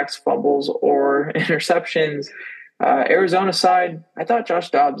any sacks, fumbles, or interceptions. Arizona side, I thought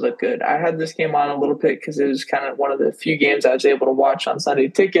Josh Dobbs looked good. I had this game on a little bit because it was kind of one of the few games I was able to watch on Sunday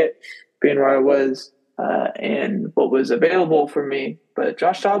Ticket, being where I was and what was available for me. But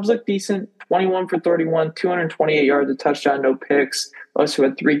Josh Dobbs looked decent, 21 for 31, 228 yards, a touchdown, no picks. Also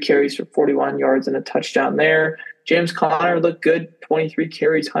had 3 carries for 41 yards and a touchdown there. James Conner looked good, 23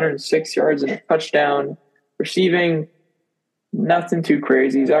 carries, 106 yards and a touchdown. Receiving, nothing too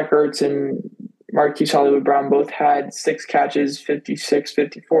crazy. Zach Ertz and Marquise Hollywood-Brown both had 6 catches, 56,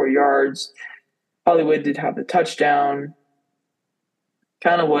 54 yards. Hollywood did have the touchdown.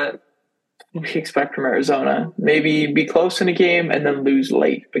 Kind of what we expect from Arizona. Maybe be close in a game and then lose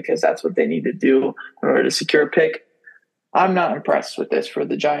late because that's what they need to do in order to secure a pick. I'm not impressed with this for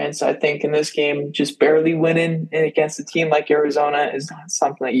the Giants. I think in this game, just barely winning against a team like Arizona is not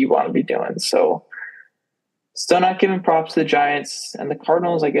something that you want to be doing. So still not giving props to the Giants and the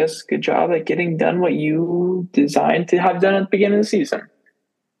Cardinals. I guess good job at getting done what you designed to have done at the beginning of the season.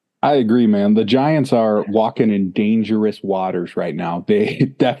 I agree, man. The Giants are walking in dangerous waters right now.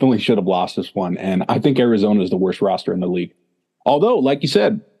 They definitely should have lost this one. And I think Arizona is the worst roster in the league. Although, like you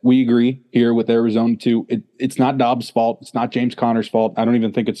said, we agree here with Arizona too. It's not Dobbs' fault. It's not James Conner's fault. I don't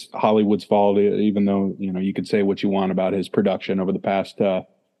even think it's Hollywood's fault, even though, you could say what you want about his production over the past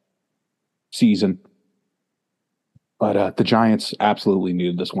season. But the Giants absolutely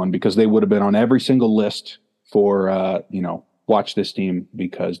needed this one because they would have been on every single list for, watch this team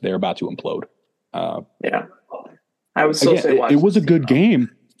because they're about to implode. Yeah. I would still say watch. It was a good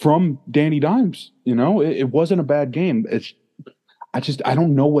game from Danny Dimes. It wasn't a bad game. I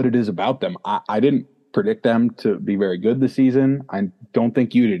don't know what it is about them. I didn't predict them to be very good this season. I don't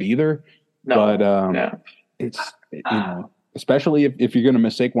think you did either. No, but it's especially if you're going to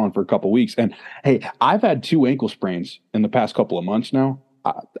miss Saquon for a couple weeks. And hey, I've had 2 ankle sprains in the past couple of months now.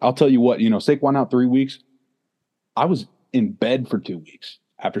 I'll tell you what, Saquon out 3 weeks. I was in bed for 2 weeks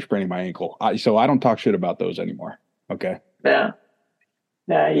after spraining my ankle. So I don't talk shit about those anymore. Okay. Yeah.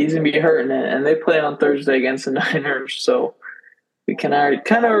 Yeah, he's going to be hurting it. And they play on Thursday against the Niners. So we can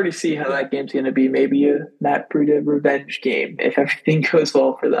already see how that game's going to be. Maybe a Matt Breida revenge game if everything goes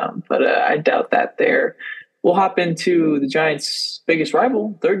well for them. But I doubt that there. We'll hop into the Giants' biggest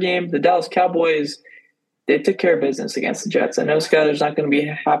rival, their game, the Dallas Cowboys. They took care of business against the Jets. I know Skyler's not going to be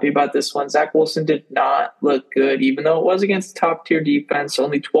happy about this one. Zach Wilson did not look good, even though it was against top-tier defense.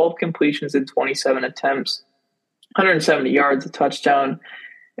 Only 12 completions in 27 attempts, 170 yards, a touchdown,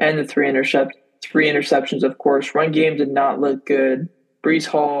 and the 3 interceptions, of course. Run game did not look good. Breece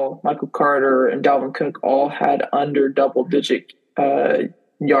Hall, Michael Carter, and Dalvin Cook all had under double-digit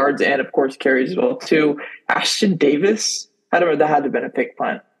yards and, of course, carries as well, too. Ashton Davis, that had to have been a pick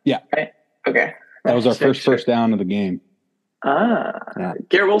punt. Yeah. Right? Okay. That was our first down of the game. Yeah.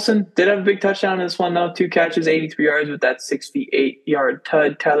 Garrett Wilson did have a big touchdown in this one, though. 2 catches, 83 yards with that 68-yard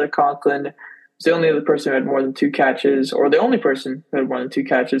tud. Tyler Conklin was the only other person who had more than 2 catches, or the only person who had more than 2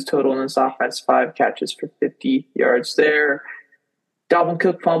 catches total in this offense. 5 catches for 50 yards there. Dalvin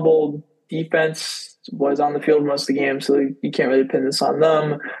Cook fumbled. Defense was on the field most of the game, so you can't really pin this on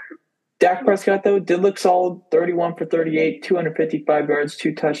them. Dak Prescott, though, did look solid, 31 for 38, 255 yards,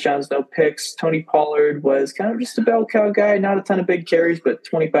 2 touchdowns, no picks. Tony Pollard was kind of just a bell cow guy, not a ton of big carries, but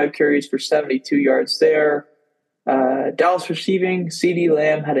 25 carries for 72 yards there. Dallas receiving, CeeDee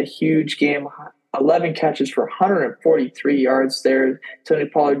Lamb had a huge game, 11 catches for 143 yards there. Tony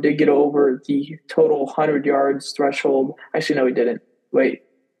Pollard did get over the total 100 yards threshold. Actually, no, he didn't. Wait.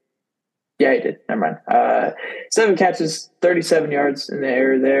 Yeah, he did. Never mind. 7 catches, 37 yards in the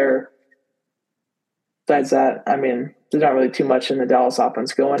air there. Besides that, there's not really too much in the Dallas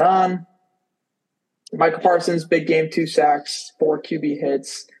offense going on. Michael Parsons, big game, 2 sacks, 4 QB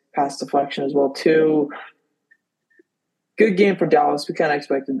hits, pass deflection as well, too. Good game for Dallas. We kind of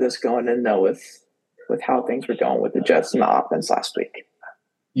expected this going in, though, with how things were going with the Jets and the offense last week.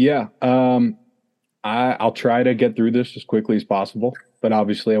 Yeah. I'll try to get through this as quickly as possible, but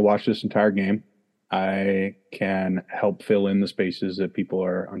obviously I watched this entire game. I can help fill in the spaces that people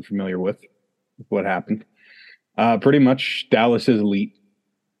are unfamiliar with what happened. Pretty much Dallas is elite.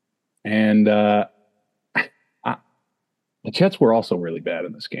 And The Jets were also really bad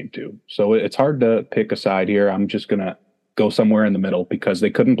in this game too. So it's hard to pick a side here. I'm just going to go somewhere in the middle because they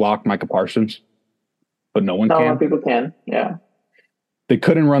couldn't block Micah Parsons, but no one Not a lot can. of people can. Yeah. They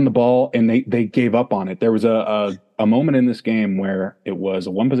couldn't run the ball, and they gave up on it. There was a moment in this game where it was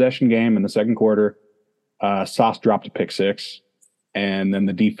a one-possession game in the second quarter. Sauce dropped a pick six, and then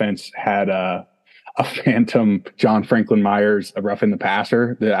the defense had a phantom John Franklin Myers roughing the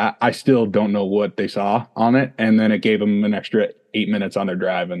passer. That I still don't know what they saw on it, and then it gave them an extra 8 minutes on their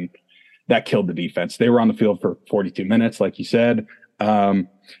drive, and that killed the defense. They were on the field for 42 minutes, like you said.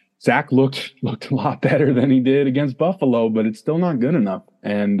 Zach looked a lot better than he did against Buffalo, but it's still not good enough.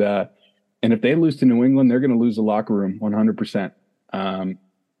 And if they lose to New England, they're going to lose the locker room 100%.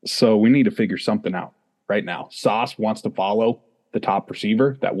 So we need to figure something out right now. Sauce wants to follow the top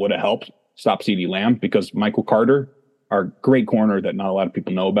receiver. That would have helped stop CeeDee Lamb because Michael Carter, our great corner that not a lot of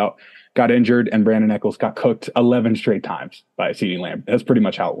people know about, got injured, and Brandon Echols got cooked 11 straight times by CeeDee Lamb. That's pretty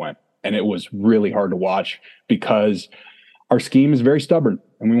much how it went. And it was really hard to watch because our scheme is very stubborn,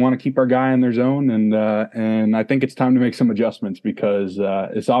 and we want to keep our guy in their zone. And I think it's time to make some adjustments because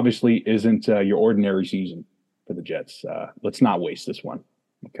this obviously isn't your ordinary season for the Jets. Let's not waste this one.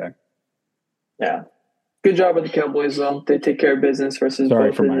 Okay. Yeah. Good job with the Cowboys, though. They take care of business versus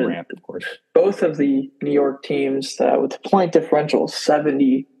Sorry for my rant, of course. Both of the New York teams with the point differential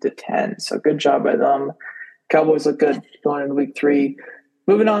 70-10. So good job by them. Cowboys look good going into week 3.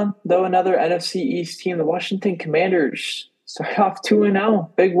 Moving on, though, another NFC East team, the Washington Commanders. Start off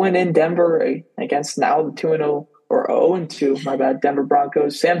 2-0. Big win in Denver against now the 2-0 or 0-2, my bad, Denver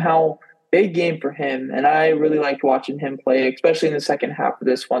Broncos. Sam Howell, big game for him, and I really liked watching him play, especially in the second half of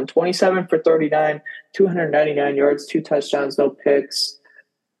this one. 27 for 39, 299 yards, 2 touchdowns, no picks.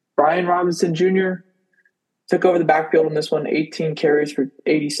 Brian Robinson Jr. took over the backfield in this one, 18 carries for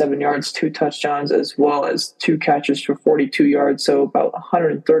 87 yards, 2 touchdowns, as well as 2 catches for 42 yards, so about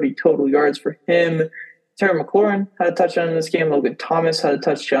 130 total yards for him. Terry McLaurin had a touchdown in this game. Logan Thomas had a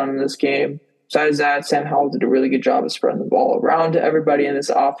touchdown in this game. Besides that, Sam Howell did a really good job of spreading the ball around to everybody in this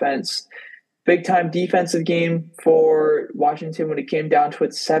offense. Big-time defensive game for Washington when it came down to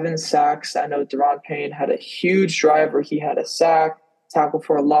it. 7 sacks. I know Deron Payne had a huge drive where he had a sack, tackle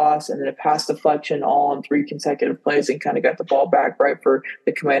for a loss, and then a pass deflection all on 3 consecutive plays and kind of got the ball back right for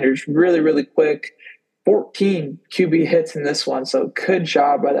the Commanders really, really quick. 14 QB hits in this one, so good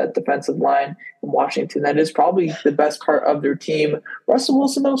job by that defensive line in Washington. That is probably the best part of their team. Russell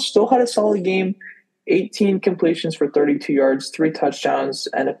Wilson, though, still had a solid game. 18 completions for 32 yards, 3 touchdowns,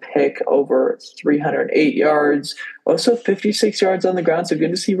 and a pick over 308 yards. Also 56 yards on the ground, so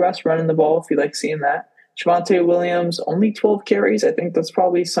good to see Russ running the ball if you like seeing that. Javonte Williams, only 12 carries. I think that's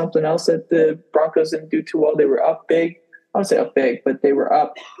probably something else that the Broncos didn't do too well. They were up big. I don't say up big, but they were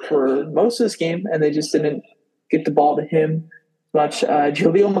up for most of this game, and they just didn't get the ball to him much.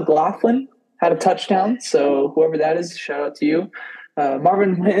 Jaleel McLaughlin had a touchdown, so whoever that is, shout out to you.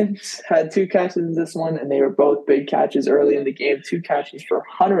 Marvin Mims had 2 catches in this one, and they were both big catches early in the game. 2 catches for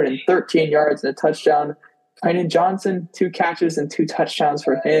 113 yards and a touchdown. Brandon Johnson, 2 catches and 2 touchdowns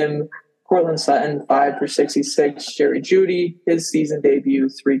for him. Cortland Sutton, 5 for 66. Jerry Jeudy, his season debut,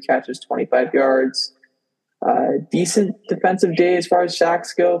 3 catches, 25 yards. Decent defensive day as far as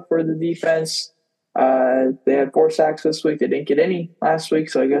sacks go for the defense. They had 4 sacks this week. They didn't get any last week,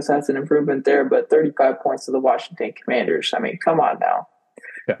 so I guess that's an improvement there. But 35 points to the Washington Commanders. I mean, come on now.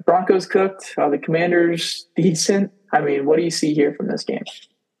 Yeah. Broncos cooked. The Commanders decent. I mean, what do you see here from this game?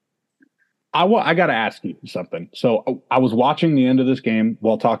 I got to ask you something. So I was watching the end of this game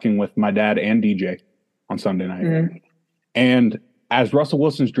while talking with my dad and DJ on Sunday night. Mm-hmm. And as Russell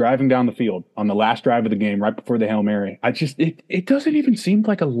Wilson's driving down the field on the last drive of the game, right before the Hail Mary, it doesn't even seem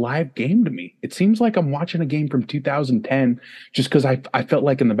like a live game to me. It seems like I'm watching a game from 2010 just because I felt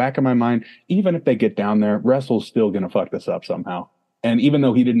like in the back of my mind, even if they get down there, Russell's still going to fuck this up somehow. And even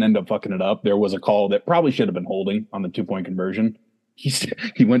though he didn't end up fucking it up, there was a call that probably should have been holding on the 2-point conversion.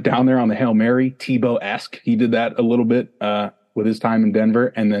 He went down there on the Hail Mary, Tebow-esque. He did that a little bit with his time in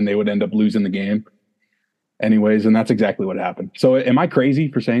Denver, and then they would end up losing the game. Anyways, and that's exactly what happened. So am I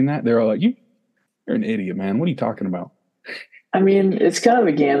crazy for saying that? They're all like, you're an idiot, man. What are you talking about? I mean, it's kind of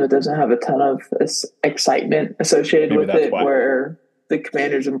a game that doesn't have a ton of excitement associated with it, where the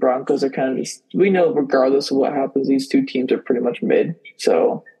Commanders and Broncos are kind of just, we know regardless of what happens, these 2 teams are pretty much mid.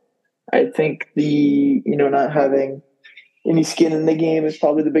 So I think the, not having any skin in the game is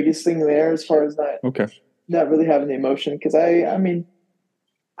probably the biggest thing there as far as not really having the emotion. Because I mean,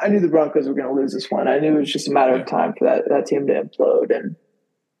 I knew the Broncos were going to lose this one. I knew it was just a matter of time for that team to implode, and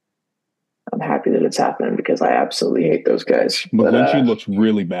I'm happy that it's happening because I absolutely hate those guys. McGlinchey looks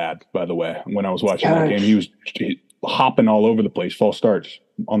really bad, by the way. When I was watching that game, hopping all over the place, false starts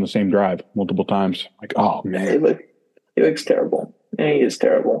on the same drive multiple times. Like, oh, man. He looks terrible. And he is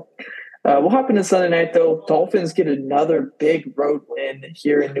terrible. We'll hop into Sunday night, though. Dolphins get another big road win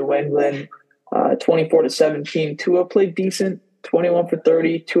here in New England, 24-17. Tua played decent, 21 for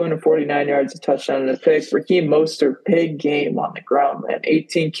 30, 249 yards, a touchdown and a pick. Raheem Mostert, big game on the ground, man.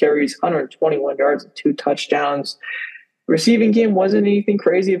 18 carries, 121 yards, and 2 touchdowns. Receiving game wasn't anything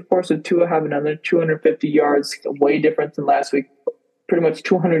crazy, of course, with Tua having another 250 yards, way different than last week. Pretty much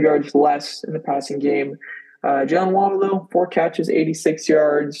 200 yards less in the passing game. Jalen Waddle, though, 4 catches, 86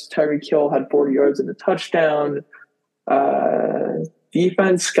 yards. Tyreek Hill had 40 yards and a touchdown.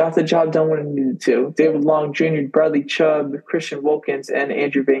 Defense got the job done when it needed to. David Long Jr., Bradley Chubb, Christian Wilkins, and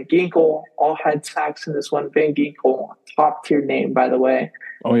Andrew Van Ginkel all had sacks in this one. Van Ginkel, top-tier name, by the way.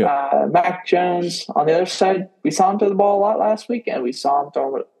 Oh, yeah. Mac Jones, on the other side, we saw him throw the ball a lot last week, and we saw him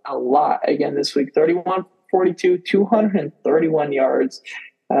throw it a lot again this week. 31-42, 231 yards,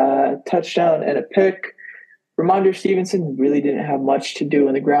 touchdown and a pick. Ramondre Stevenson really didn't have much to do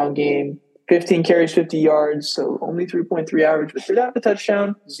in the ground game. 15 carries, 50 yards, so only 3.3 average, but did have a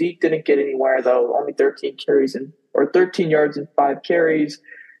touchdown. Zeke didn't get anywhere, though. Only 13 yards and 5 carries.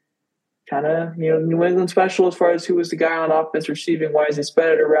 Kind of, New England special as far as who was the guy on offense receiving wise. They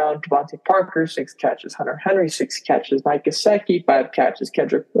spread it around. Devontae Parker, 6 catches. Hunter Henry, 6 catches. Mike Gesicki, 5 catches.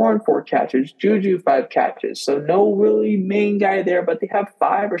 Kendrick Bourne, 4 catches. Juju, 5 catches. So no really main guy there, but they have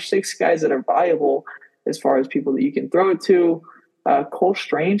 5 or 6 guys that are viable as far as people that you can throw it to. Cole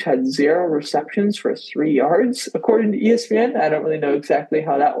Strange had 0 receptions for 3 yards, according to ESPN. I don't really know exactly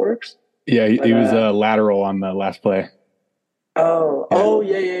how that works. Yeah, he was lateral on the last play. Yeah.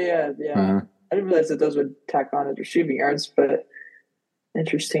 Uh-huh. I didn't realize that those would tack on as receiving yards, but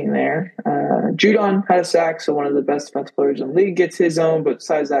interesting there. Judon had a sack, so one of the best defensive players in the league gets his own, but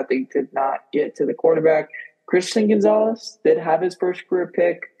besides that, they did not get to the quarterback. Christian Gonzalez did have his first career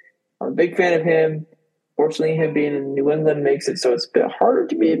pick. I'm a big fan of him. Fortunately, him being in New England makes it so it's a bit harder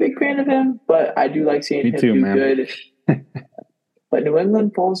to be a big fan of him, but I do like seeing him do good. But New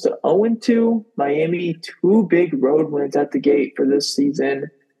England falls to 0-2. Miami, 2 big road wins at the gate for this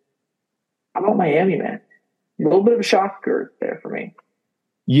season. How about Miami, man? A little bit of a shocker there for me.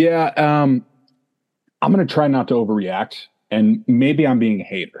 Yeah, I'm going to try not to overreact, and maybe I'm being a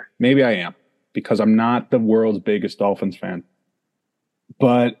hater. Maybe I am, because I'm not the world's biggest Dolphins fan.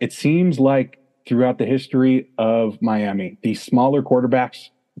 But it seems like throughout the history of Miami, these smaller quarterbacks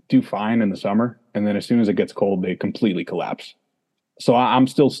do fine in the summer, and then as soon as it gets cold, they completely collapse. So I'm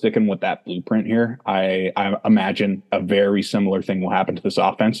still sticking with that blueprint here. I imagine a very similar thing will happen to this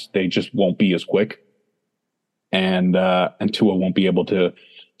offense. They just won't be as quick, and Tua won't be able to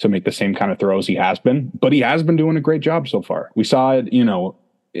make the same kind of throws he has been. But he has been doing a great job so far. We saw it,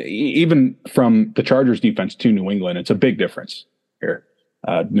 even from the Chargers defense to New England. It's a big difference here.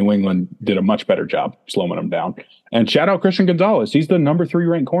 New England did a much better job slowing them down. And shout out Christian Gonzalez. He's the number 3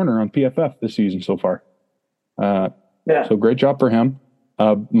 ranked corner on PFF this season so far. So great job for him.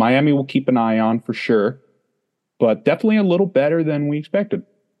 Miami will keep an eye on for sure, but definitely a little better than we expected.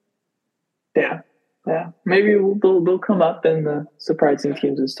 Yeah. Maybe they'll come up in the surprising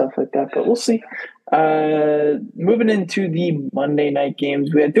teams and stuff like that, but we'll see. Moving into the Monday night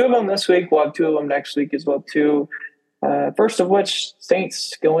games, we had 2 of them this week. We'll have 2 of them next week as well too. First of which,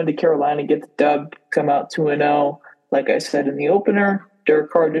 Saints go into Carolina, get the dub, come out 2-0. Like I said in the opener,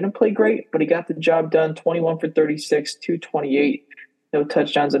 Derek Carr didn't play great, but he got the job done. 21 for 36, 228, no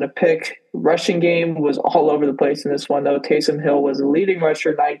touchdowns and a pick. Rushing game was all over the place in this one, though. Taysom Hill was the leading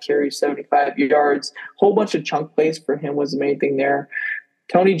rusher, 9 carries, 75 yards. Whole bunch of chunk plays for him was the main thing there.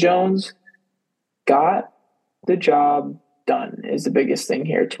 Tony Jones got the job done is the biggest thing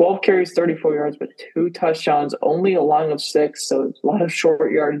here. 12 carries, 34 yards, but 2 touchdowns, only a long of 6, so a lot of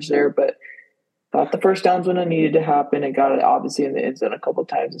short yardage there, but got the first downs when it needed to happen and got it obviously in the end zone a couple of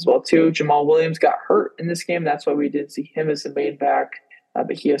times as well too. Jamal Williams got hurt in this game. That's why we didn't see him as the main back,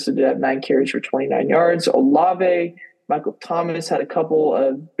 but he also did have 9 carries for 29 yards. Olave, Michael Thomas had a couple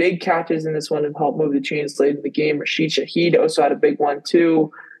of big catches in this one to help move the chains late in the game. Rashid Shaheed also had a big one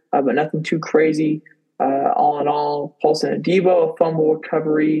too, but nothing too crazy. All in all, Paulson Adebo, a fumble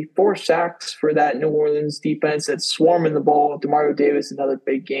recovery, 4 sacks for that New Orleans defense that's swarming the ball. Demario Davis, another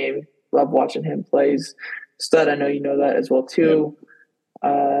big game. Love watching him plays. Stud, I know you know that as well too.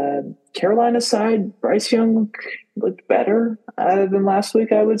 Carolina side, Bryce Young looked better than last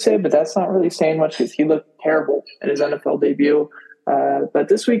week, I would say, but that's not really saying much because he looked terrible in his NFL debut. But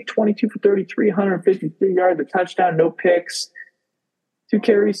this week, 22 for 33, 153 yards, a touchdown, no picks, 2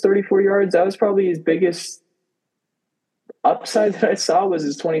 carries, 34 yards. That was probably his biggest upside that I saw was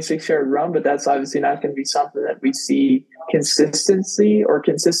his 26-yard run, but that's obviously not going to be something that we see consistently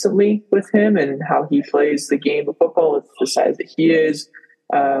with him and how he plays the game of football with the size that he is.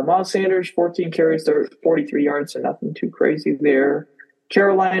 Miles Sanders, 14 carries, 43 yards, so nothing too crazy there.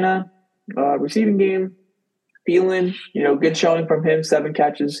 Carolina, receiving game, Thielen, good showing from him, 7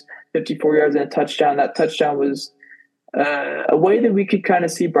 catches, 54 yards and a touchdown. That touchdown was a way that we could kind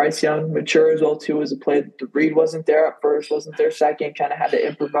of see Bryce Young mature as well, too, as a play. The read wasn't there at first, wasn't there second, kind of had to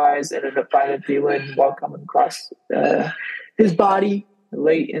improvise, and ended up finding Thielen while coming across his body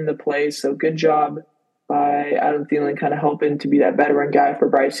late in the play. So good job by Adam Thielen, kind of helping to be that veteran guy for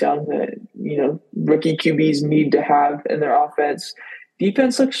Bryce Young that, rookie QBs need to have in their offense.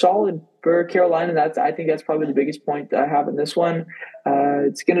 Defense looks solid for Carolina. I think that's probably the biggest point that I have in this one.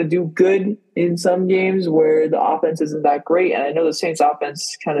 It's going to do good in some games where the offense isn't that great. And I know the Saints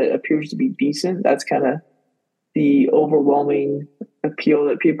offense kind of appears to be decent. That's kind of the overwhelming appeal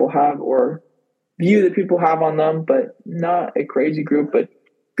that people have or view that people have on them, but not a crazy group. But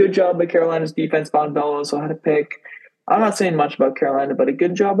good job by Carolina's defense. Von Bell also had a pick. I'm not saying much about Carolina, but a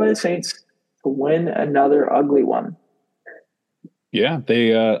good job by the Saints to win another ugly one. Yeah,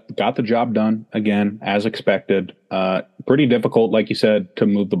 they got the job done again, as expected. Pretty difficult, like you said, to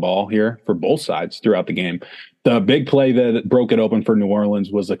move the ball here for both sides throughout the game. The big play that broke it open for New Orleans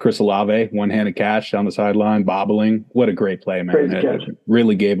was a Chris Olave one-handed catch down the sideline, bobbling. What a great play, man. It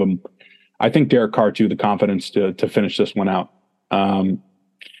really gave him, I think, Derek Carr, too, the confidence to finish this one out.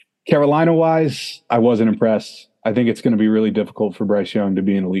 Carolina-wise, I wasn't impressed. I think it's going to be really difficult for Bryce Young to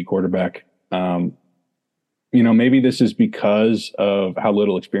be an elite quarterback. Maybe this is because of how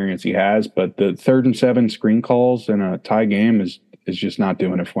little experience he has, but the 3rd and 7 screen calls in a tie game is just not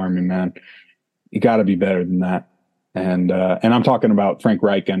doing it for me, man. You got to be better than that. And I'm talking about Frank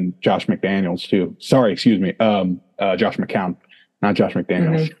Reich and Josh McDaniels too. Sorry, excuse me. Josh McCown, not Josh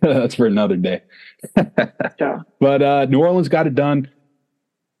McDaniels. Mm-hmm. That's for another day. Yeah. But New Orleans got it done.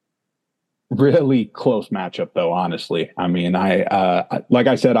 Really close matchup, though, honestly. I mean, like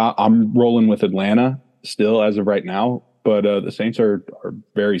I said, I'm rolling with Atlanta still as of right now, but the Saints are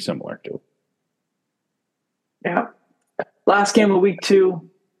very similar too. Yeah. Last game of week 2,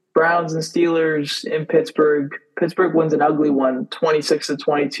 Browns and Steelers in Pittsburgh. Pittsburgh wins an ugly one,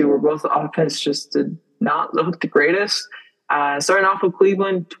 26-22, where both the offense just did not look the greatest. Starting off with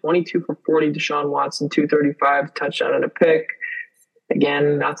Cleveland, 22 for 40, Deshaun Watson, 235, touchdown and a pick.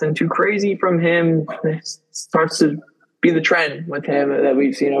 Again, nothing too crazy from him. It starts to be the trend with him that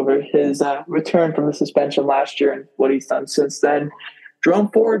we've seen over his return from the suspension last year and what he's done since then. Jerome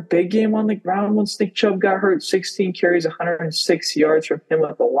Ford, big game on the ground once Nick Chubb got hurt. 16 carries, 106 yards from him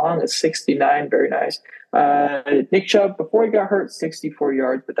with a long of 69. Very nice. Nick Chubb, before he got hurt, 64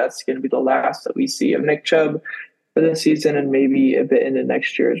 yards, but that's going to be the last that we see of Nick Chubb for this season and maybe a bit into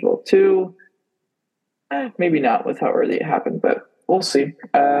next year as well, too. Maybe not with how early it happened, but we'll see.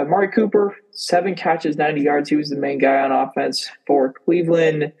 Amari Cooper, 7 catches, 90 yards. He was the main guy on offense for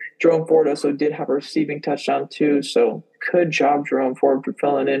Cleveland. Jerome Ford also did have a receiving touchdown too. So good job, Jerome Ford, for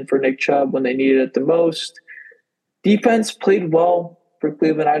filling in for Nick Chubb when they needed it the most. Defense played well for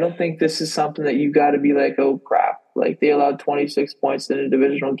Cleveland. I don't think this is something that you got to be like, oh, crap. Like, they allowed 26 points in a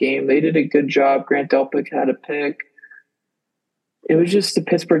divisional game. They did a good job. Grant Delpit had a pick. It was just the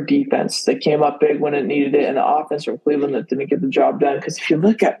Pittsburgh defense that came up big when it needed it, and the offense from Cleveland that didn't get the job done. Because if you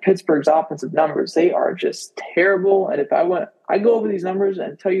look at Pittsburgh's offensive numbers, they are just terrible. And if I go over these numbers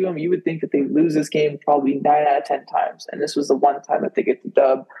and tell you them, you would think that they lose this game probably 9 out of 10 times. And this was the one time that they get the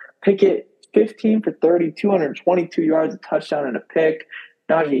dub. Pickett, 15 for 30, 222 yards, a touchdown, and a pick.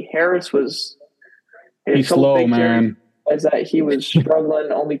 Najee Harris was he's slow, man. Is that he was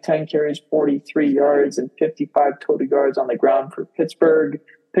struggling, only 10 carries, 43 yards, and 55 total yards on the ground for Pittsburgh.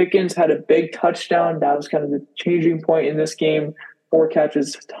 Pickens had a big touchdown. That was kind of the changing point in this game. 4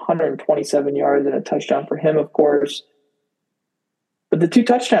 catches, 127 yards, and a touchdown for him, of course. But the 2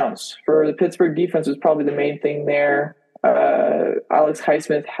 touchdowns for the Pittsburgh defense was probably the main thing there. Alex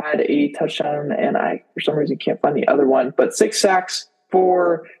Highsmith had a touchdown, and I, for some reason, can't find the other one. But 6 sacks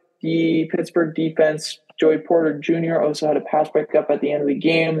for the Pittsburgh defense. Joey Porter Jr. also had a pass breakup at the end of the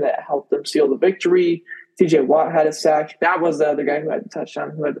game that helped them seal the victory. TJ Watt had a sack. That was the other guy who had the touchdown,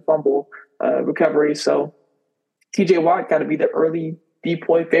 who had the fumble recovery. So TJ Watt got to be the early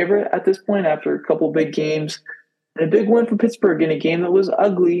DPOY favorite at this point after a couple big games. And a big win for Pittsburgh in a game that was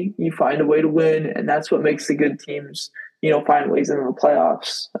ugly. You find a way to win, and that's what makes the good teams, find ways in the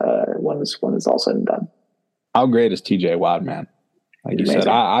playoffs when it's all said and done. How great is TJ Watt, man? Like you said,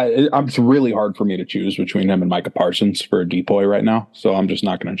 it's really hard for me to choose between him and Micah Parsons for a DPOY right now, so I'm just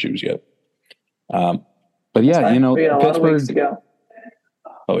not going to choose yet. But That's yeah, fine. We got a lot of weeks Pittsburgh. to go.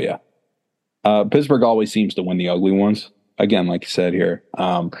 Oh yeah, Pittsburgh always seems to win the ugly ones. Again, like you said here,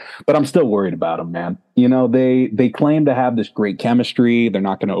 but I'm still worried about them, man. They claim to have this great chemistry. They're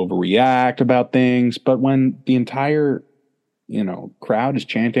not going to overreact about things, but when the entire crowd is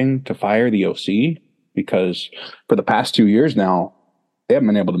chanting to fire the OC because for the past 2 years now they haven't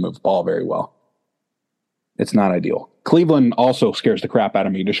been able to move the ball very well. It's not ideal. Cleveland also scares the crap out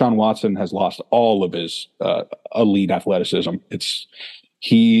of me. Deshaun Watson has lost all of his elite athleticism.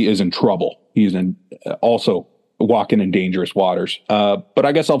 He is in trouble. He's also walking in dangerous waters. But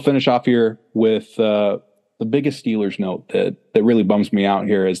I guess I'll finish off here with the biggest Steelers note that really bums me out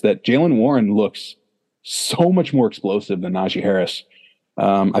here is that Jaylen Warren looks so much more explosive than Najee Harris.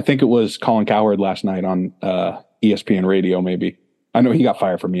 I think it was Colin Cowherd last night on ESPN Radio, maybe. I know he got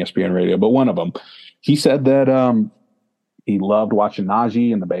fired from ESPN Radio, but one of them. He said that he loved watching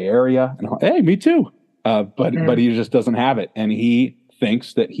Najee in the Bay Area. And hey, me too. But he just doesn't have it. And he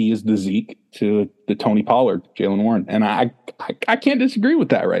thinks that he is the Zeke to the Tony Pollard, Jaylen Warren. And I can't disagree with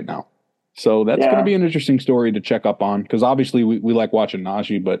that right now. So that's going to be an interesting story to check up on because obviously we like watching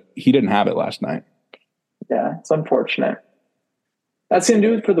Najee, but he didn't have it last night. Yeah, it's unfortunate. That's going to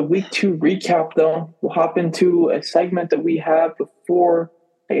do it for the week 2 recap, though. We'll hop into a segment that we have before,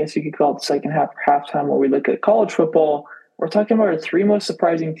 I guess you could call it the second half or halftime, where we look at college football. We're talking about our 3 most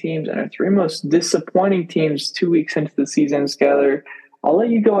surprising teams and our 3 most disappointing teams 2 weeks into the season, Skyler. I'll let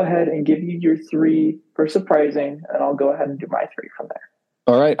you go ahead and give you your 3 for surprising, and I'll go ahead and do my 3 from there.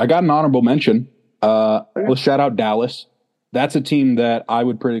 All right. I got an honorable mention. Let's shout out Dallas. That's a team that I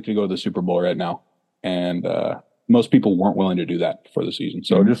would predict to go to the Super Bowl right now. And most people weren't willing to do that for the season.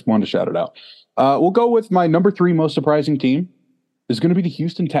 So I just wanted to shout it out. We'll go with my number 3 most surprising team is going to be the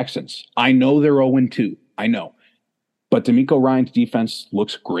Houston Texans. I know they're 0-2. I know. But D'Amico Ryan's defense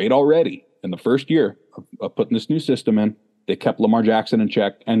looks great already in the first year of putting this new system in. They kept Lamar Jackson in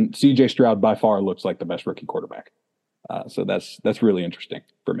check. And C.J. Stroud by far looks like the best rookie quarterback. So that's really interesting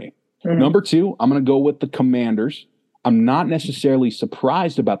for me. Number 2, I'm going to go with the Commanders. I'm not necessarily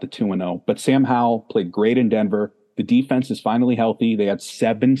surprised about the 2-0, but Sam Howell played great in Denver. The defense is finally healthy. They had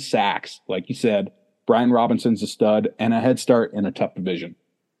 7 sacks. Like you said, Brian Robinson's a stud and a head start in a tough division.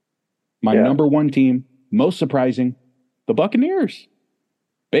 My number 1 team, most surprising, the Buccaneers.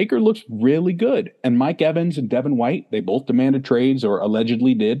 Baker looks really good. And Mike Evans and Devin White, they both demanded trades or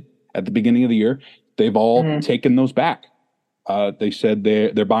allegedly did at the beginning of the year. They've all taken those back. They said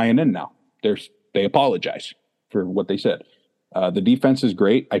they're buying in now. They apologize for what they said. The defense is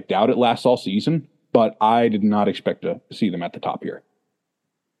great. I doubt it lasts all season, but I did not expect to see them at the top here.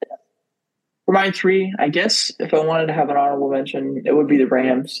 For my 3, I guess if I wanted to have an honorable mention, it would be the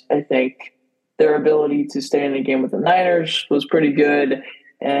Rams. I think their ability to stay in the game with the Niners was pretty good,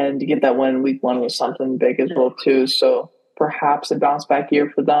 and to get that win in week 1 was something big as well too. So perhaps a bounce back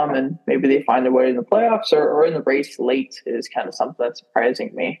year for them, and maybe they find their way in the playoffs or in the race late is kind of something that's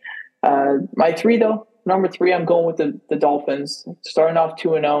surprising me. My 3, though, number 3, I'm going with the Dolphins. Starting off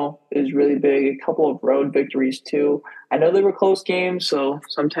 2-0 is really big. A couple of road victories, too. I know they were close games, so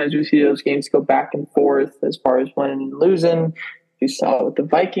sometimes we see those games go back and forth as far as winning and losing. You saw it with the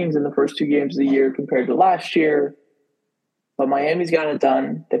Vikings in the first 2 games of the year compared to last year. But Miami's got it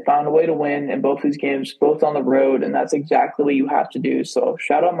done. They found a way to win in both these games, both on the road, and that's exactly what you have to do. So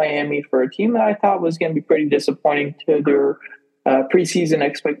shout out Miami for a team that I thought was going to be pretty disappointing to their preseason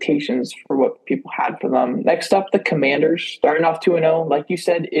expectations for what people had for them. Next up, the Commanders, starting off 2-0, like you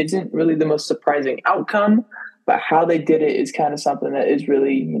said, isn't really the most surprising outcome, but how they did it is kind of something that is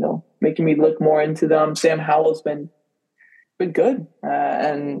really, making me look more into them. Sam Howell's been good,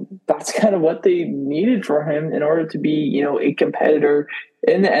 and that's kind of what they needed for him in order to be, a competitor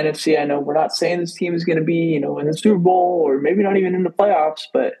in the NFC. I know we're not saying this team is going to be, in the Super Bowl or maybe not even in the playoffs,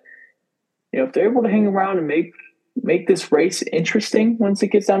 but if they're able to hang around and make this race interesting once it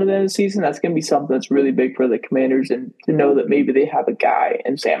gets down to the end of the season, that's going to be something that's really big for the Commanders, and to know that maybe they have a guy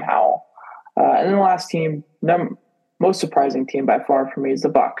in Sam Howell. And then the last team, most surprising team by far for me, is the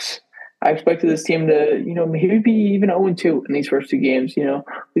Bucs. I expected this team to, maybe be even 0-2 in these first 2 games.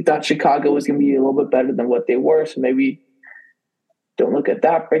 We thought Chicago was going to be a little bit better than what they were, so maybe don't look at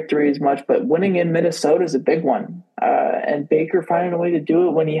that victory as much. But winning in Minnesota is a big one. And Baker finding a way to do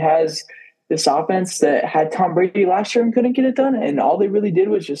it when he has this offense that had Tom Brady last year and couldn't get it done, and all they really did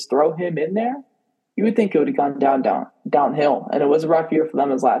was just throw him in there. You would think it would have gone downhill, and it was a rough year for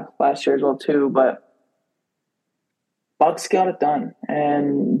them as last year as well too. But Bucs got it done,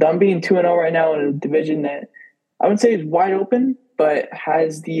 and them being 2-0 right now in a division that I wouldn't say is wide open, but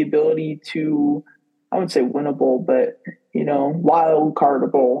has the ability to, I wouldn't say winnable, but wild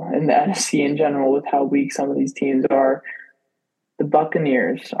cardable in the NFC in general with how weak some of these teams are. The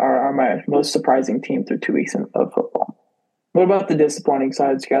Buccaneers are my most surprising team through 2 weeks of football. What about the disappointing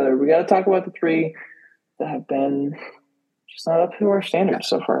sides, Skyler? We got to talk about the three that have been just not up to our standards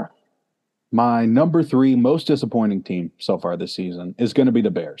so far. My number 3 most disappointing team so far this season is going to be the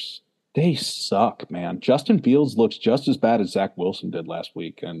Bears. They suck, man. Justin Fields looks just as bad as Zach Wilson did last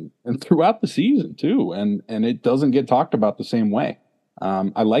week and throughout the season too. And it doesn't get talked about the same way.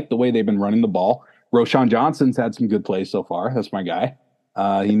 I like the way they've been running the ball. Roshan Johnson's had some good plays so far. That's my guy.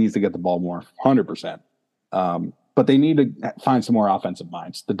 He needs to get the ball more, 100%. But they need to find some more offensive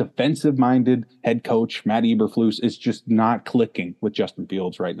minds. The defensive-minded head coach, Matt Eberflus, is just not clicking with Justin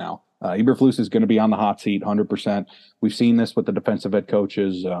Fields right now. Eberflus is going to be on the hot seat 100%. We've seen this with the defensive head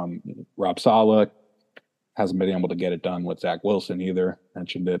coaches. Rob Saleh hasn't been able to get it done with Zach Wilson either.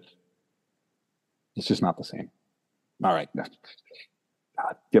 Mentioned it. It's just not the same. All right. God,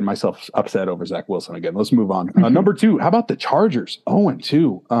 getting myself upset over Zach Wilson again. Let's move on. Number 2, how about the Chargers?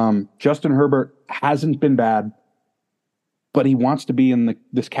 0-2. Justin Herbert hasn't been bad, but he wants to be in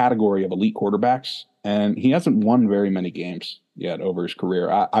this category of elite quarterbacks, and he hasn't won very many games yet over his career.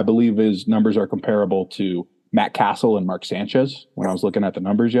 I believe his numbers are comparable to Matt Castle and Mark Sanchez when I was looking at the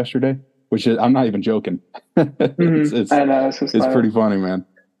numbers yesterday, which is, I'm not even joking. It's I know, it's pretty funny, man.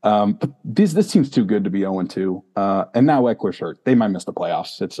 But this team's too good to be 0-2. And now Eckler's hurt. They might miss the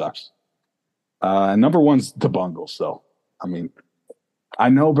playoffs. It sucks. And number 1's the Bengals, though. I mean, I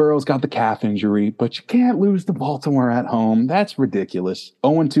know Burrow's got the calf injury, but you can't lose to Baltimore at home. That's ridiculous.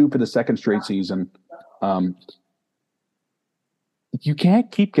 0-2 for the second straight season. You can't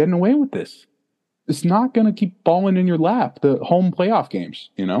keep getting away with this. It's not going to keep falling in your lap, the home playoff games,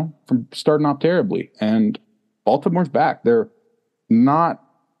 from starting off terribly. And Baltimore's back. They're not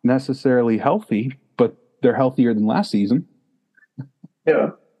necessarily healthy, but they're healthier than last season.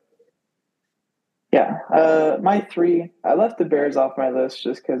 Yeah. My 3, I left the Bears off my list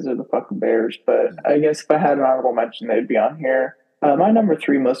just because they're the fucking Bears, but I guess if I had an honorable mention, they'd be on here. My number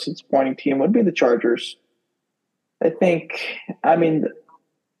 3 most disappointing team would be the Chargers.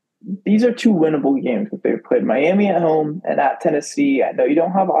 These are 2 winnable games that they've played. Miami at home and at Tennessee. I know you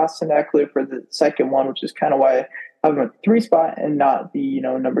don't have Austin Eckler for the second one, which is kind of why I have him at the 3 spot and not the,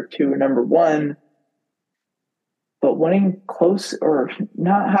 number 2 or number 1. But winning close or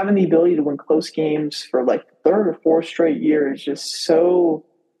not having the ability to win close games for like the 3rd or 4th straight year is just so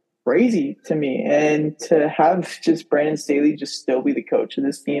crazy to me. And to have just Brandon Staley just still be the coach of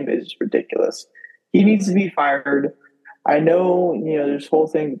this team is ridiculous. He needs to be fired. I know, there's whole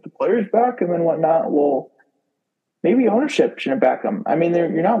thing with the players back him and whatnot. Well, maybe ownership shouldn't back him. I mean,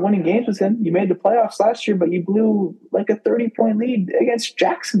 you're not winning games with him. You made the playoffs last year, but you blew like a 30-point lead against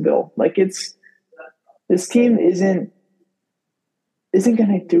Jacksonville. Like this team isn't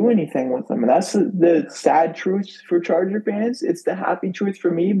going to do anything with them. And that's the sad truth for Charger fans. It's the happy truth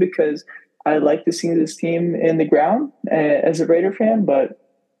for me because I like to see this team in the ground as a Raider fan, but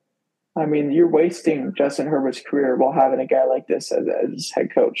I mean, you're wasting Justin Herbert's career while having a guy like this as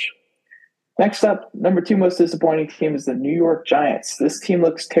head coach. Next up, number 2 most disappointing team is the New York Giants. This team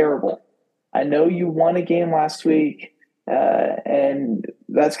looks terrible. I know you won a game last week, and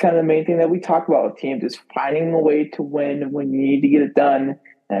that's kind of the main thing that we talk about with teams is finding a way to win when you need to get it done.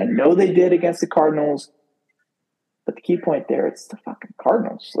 And I know they did against the Cardinals, but the key point there, it's the fucking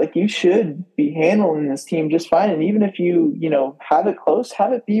Cardinals. Like, you should be handling this team just fine. And even if you have it close,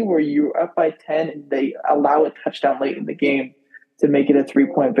 have it be where you're up by 10 and they allow a touchdown late in the game to make it a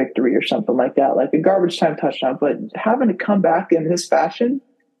 3-point victory or something like that, like a garbage time touchdown. But having to come back in this fashion,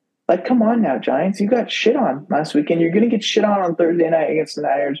 like, come on now, Giants. You got shit on last weekend. You're going to get shit on Thursday night against the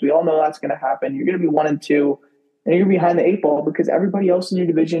Niners. We all know that's going to happen. You're going to be 1-2, and you're going to be behind the 8 ball because everybody else in your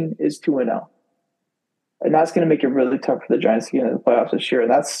division is 2-0. And that's going to make it really tough for the Giants to get into the playoffs this year.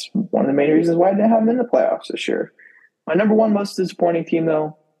 And that's one of the main reasons why they haven't in the playoffs this year. My number 1 most disappointing team,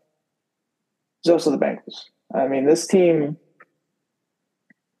 though, is also the Bengals. I mean, this team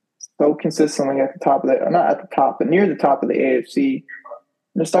so consistently at the top of not at the top, but near the top of the AFC.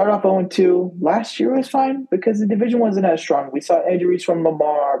 And to start off 0-2, last year was fine because the division wasn't as strong. We saw injuries from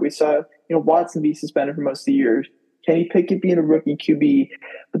Lamar. We saw, Watson be suspended for most of the year. Kenny Pickett being a rookie QB.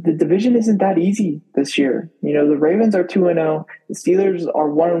 But the division isn't that easy this year. The Ravens are 2-0. The Steelers are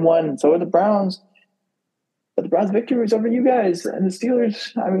 1-1, and so are the Browns. But the Browns' victory was over you guys. And the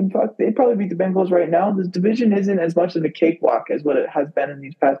Steelers, I mean, fuck, they'd probably beat the Bengals right now. This division isn't as much of a cakewalk as what it has been in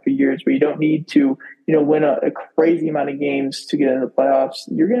these past few years, where you don't need to, win a crazy amount of games to get into the playoffs.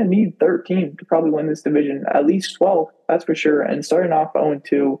 You're going to need 13 to probably win this division, at least 12, that's for sure. And starting off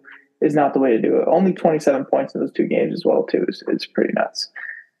 0-2 is not the way to do it. Only 27 points in those two games as well, too. It's pretty nuts.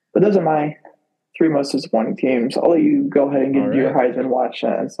 But those are my three most disappointing teams. I'll let you go ahead and give your Heisman watch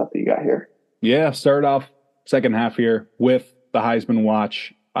and stuff that you got here. Yeah, start off second half here with the Heisman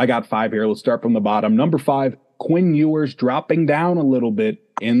watch. I got 5 here. Let's start from the bottom. Number 5, Quinn Ewers dropping down a little bit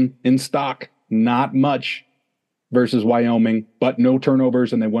in stock. Not much versus Wyoming, but no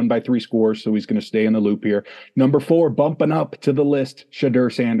turnovers, and they won by 3 scores, so he's going to stay in the loop here. Number 4, bumping up to the list,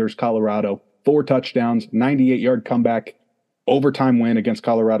 Shedeur Sanders, Colorado. 4 touchdowns, 98-yard comeback, overtime win against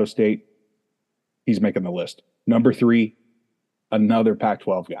Colorado State. He's making the list. Number 3, another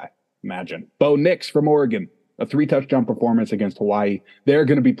Pac-12 guy. Imagine. Bo Nix from Oregon, a 3-touchdown performance against Hawaii. They're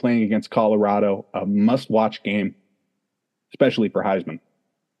going to be playing against Colorado, a must-watch game, especially for Heisman.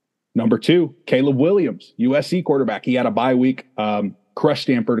 Number 2, Caleb Williams, USC quarterback. He had a bye week, crushed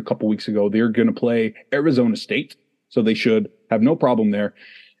Stanford a couple weeks ago. They're going to play Arizona State, so they should have no problem there.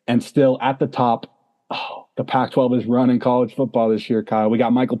 And still at the top, the Pac-12 is running college football this year, Kyle. We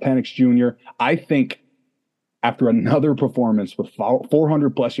got Michael Penix Jr. I think after another performance with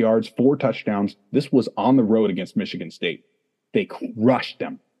 400-plus yards, 4 touchdowns, this was on the road against Michigan State. They crushed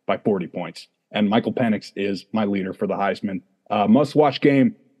them by 40 points. And Michael Penix is my leader for the Heisman. Must-watch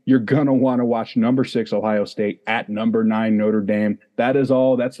game. You're going to want to watch number 6, Ohio State, at number 9, Notre Dame. That is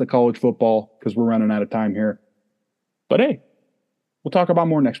all. That's the college football because we're running out of time here. But, hey, we'll talk about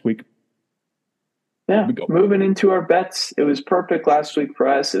more next week. Yeah, moving into our bets, it was perfect last week for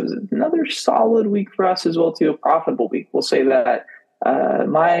us. It was another solid week for us as well, too, a profitable week. We'll say that.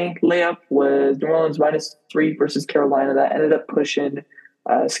 My layup was New Orleans -3 versus Carolina. That ended up pushing.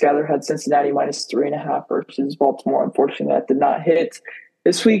 Skyler had Cincinnati -3.5 versus Baltimore. Unfortunately, that did not hit.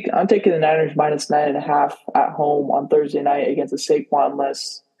 This week, I'm taking the Niners -9.5 at home on Thursday night against a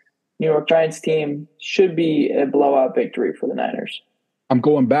Saquon-less New York Giants team. Should be a blowout victory for the Niners. I'm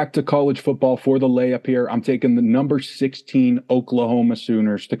going back to college football for the layup here. I'm taking the number 16 Oklahoma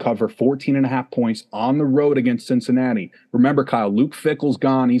Sooners to cover 14.5 points on the road against Cincinnati. Remember, Kyle, Luke Fickell's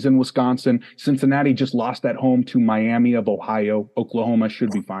gone. He's in Wisconsin. Cincinnati just lost at home to Miami of Ohio. Oklahoma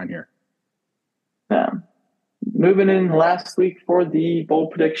should be fine here. Yeah. Moving in last week for the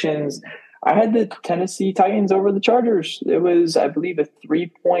bold predictions, I had the Tennessee Titans over the Chargers. It was, I believe, a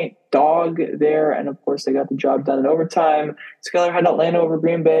 3-point dog there. And, of course, they got the job done in overtime. Skyler had Atlanta over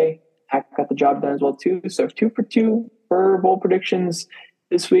Green Bay. Hack got the job done as well, too. So 2 for 2 for bold predictions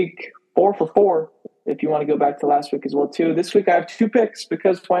this week. 4 for 4 if you want to go back to last week as well, too. This week I have 2 picks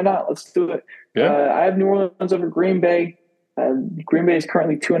because why not? Let's do it. Yeah. I have New Orleans over Green Bay. Green Bay is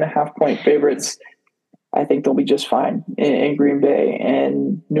currently 2.5-point favorites. I think they'll be just fine in Green Bay,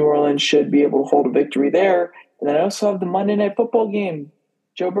 and New Orleans should be able to hold a victory there. And then I also have the Monday Night Football game.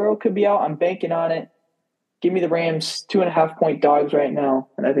 Joe Burrow could be out. I'm banking on it. Give me the Rams, 2.5-point dogs right now,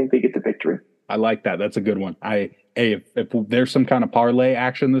 and I think they get the victory. I like that. That's a good one. If there's some kind of parlay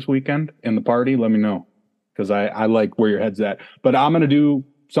action this weekend in the party, let me know because I like where your head's at. But I'm going to do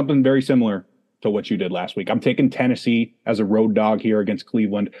something very similar to what you did last week. I'm taking Tennessee as a road dog here against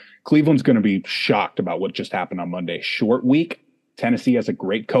Cleveland. Cleveland's going to be shocked about what just happened on Monday. Short week. Tennessee has a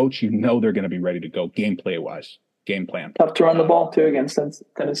great coach. You know they're going to be ready to go gameplay-wise. Game plan. Tough to run the ball, too, against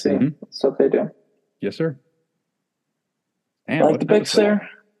Tennessee. Mm-hmm. That's what they do. Yes, sir. Man, I like the picks there.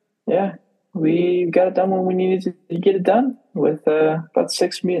 Yeah. We got it done when we needed to get it done with about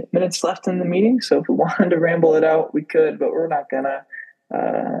 6 minutes left in the meeting. So if we wanted to ramble it out, we could, but we're not going to.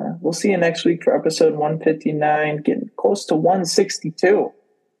 We'll see you next week for episode 159, getting close to 162.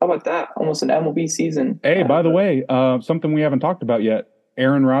 How about that? Almost an MLB season. Hey, by the way, something we haven't talked about yet.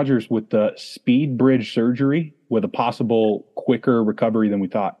 Aaron Rodgers with the speed bridge surgery with a possible quicker recovery than we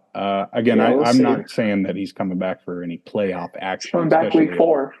thought. Again, I'm not saying that he's coming back for any playoff action. Coming back week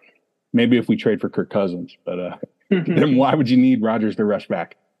 4. Maybe if we trade for Kirk Cousins, but then why would you need Rodgers to rush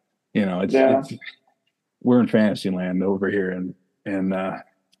back? You know, it's we're in fantasy land over here and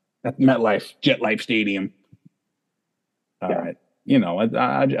at MetLife, JetLife Stadium. You know,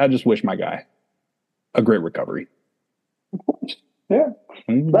 I just wish my guy a great recovery. Yeah,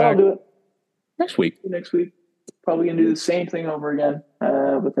 that'll do it. Next week. Probably going to do the same thing over again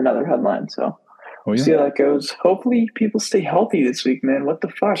with another headline. So we'll see how that goes. Hopefully people stay healthy this week, man. What the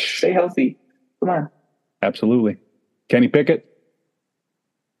fuck? Stay healthy. Come on. Absolutely. Kenny Pickett.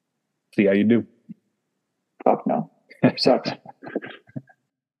 See how you do. Fuck no. Sucks.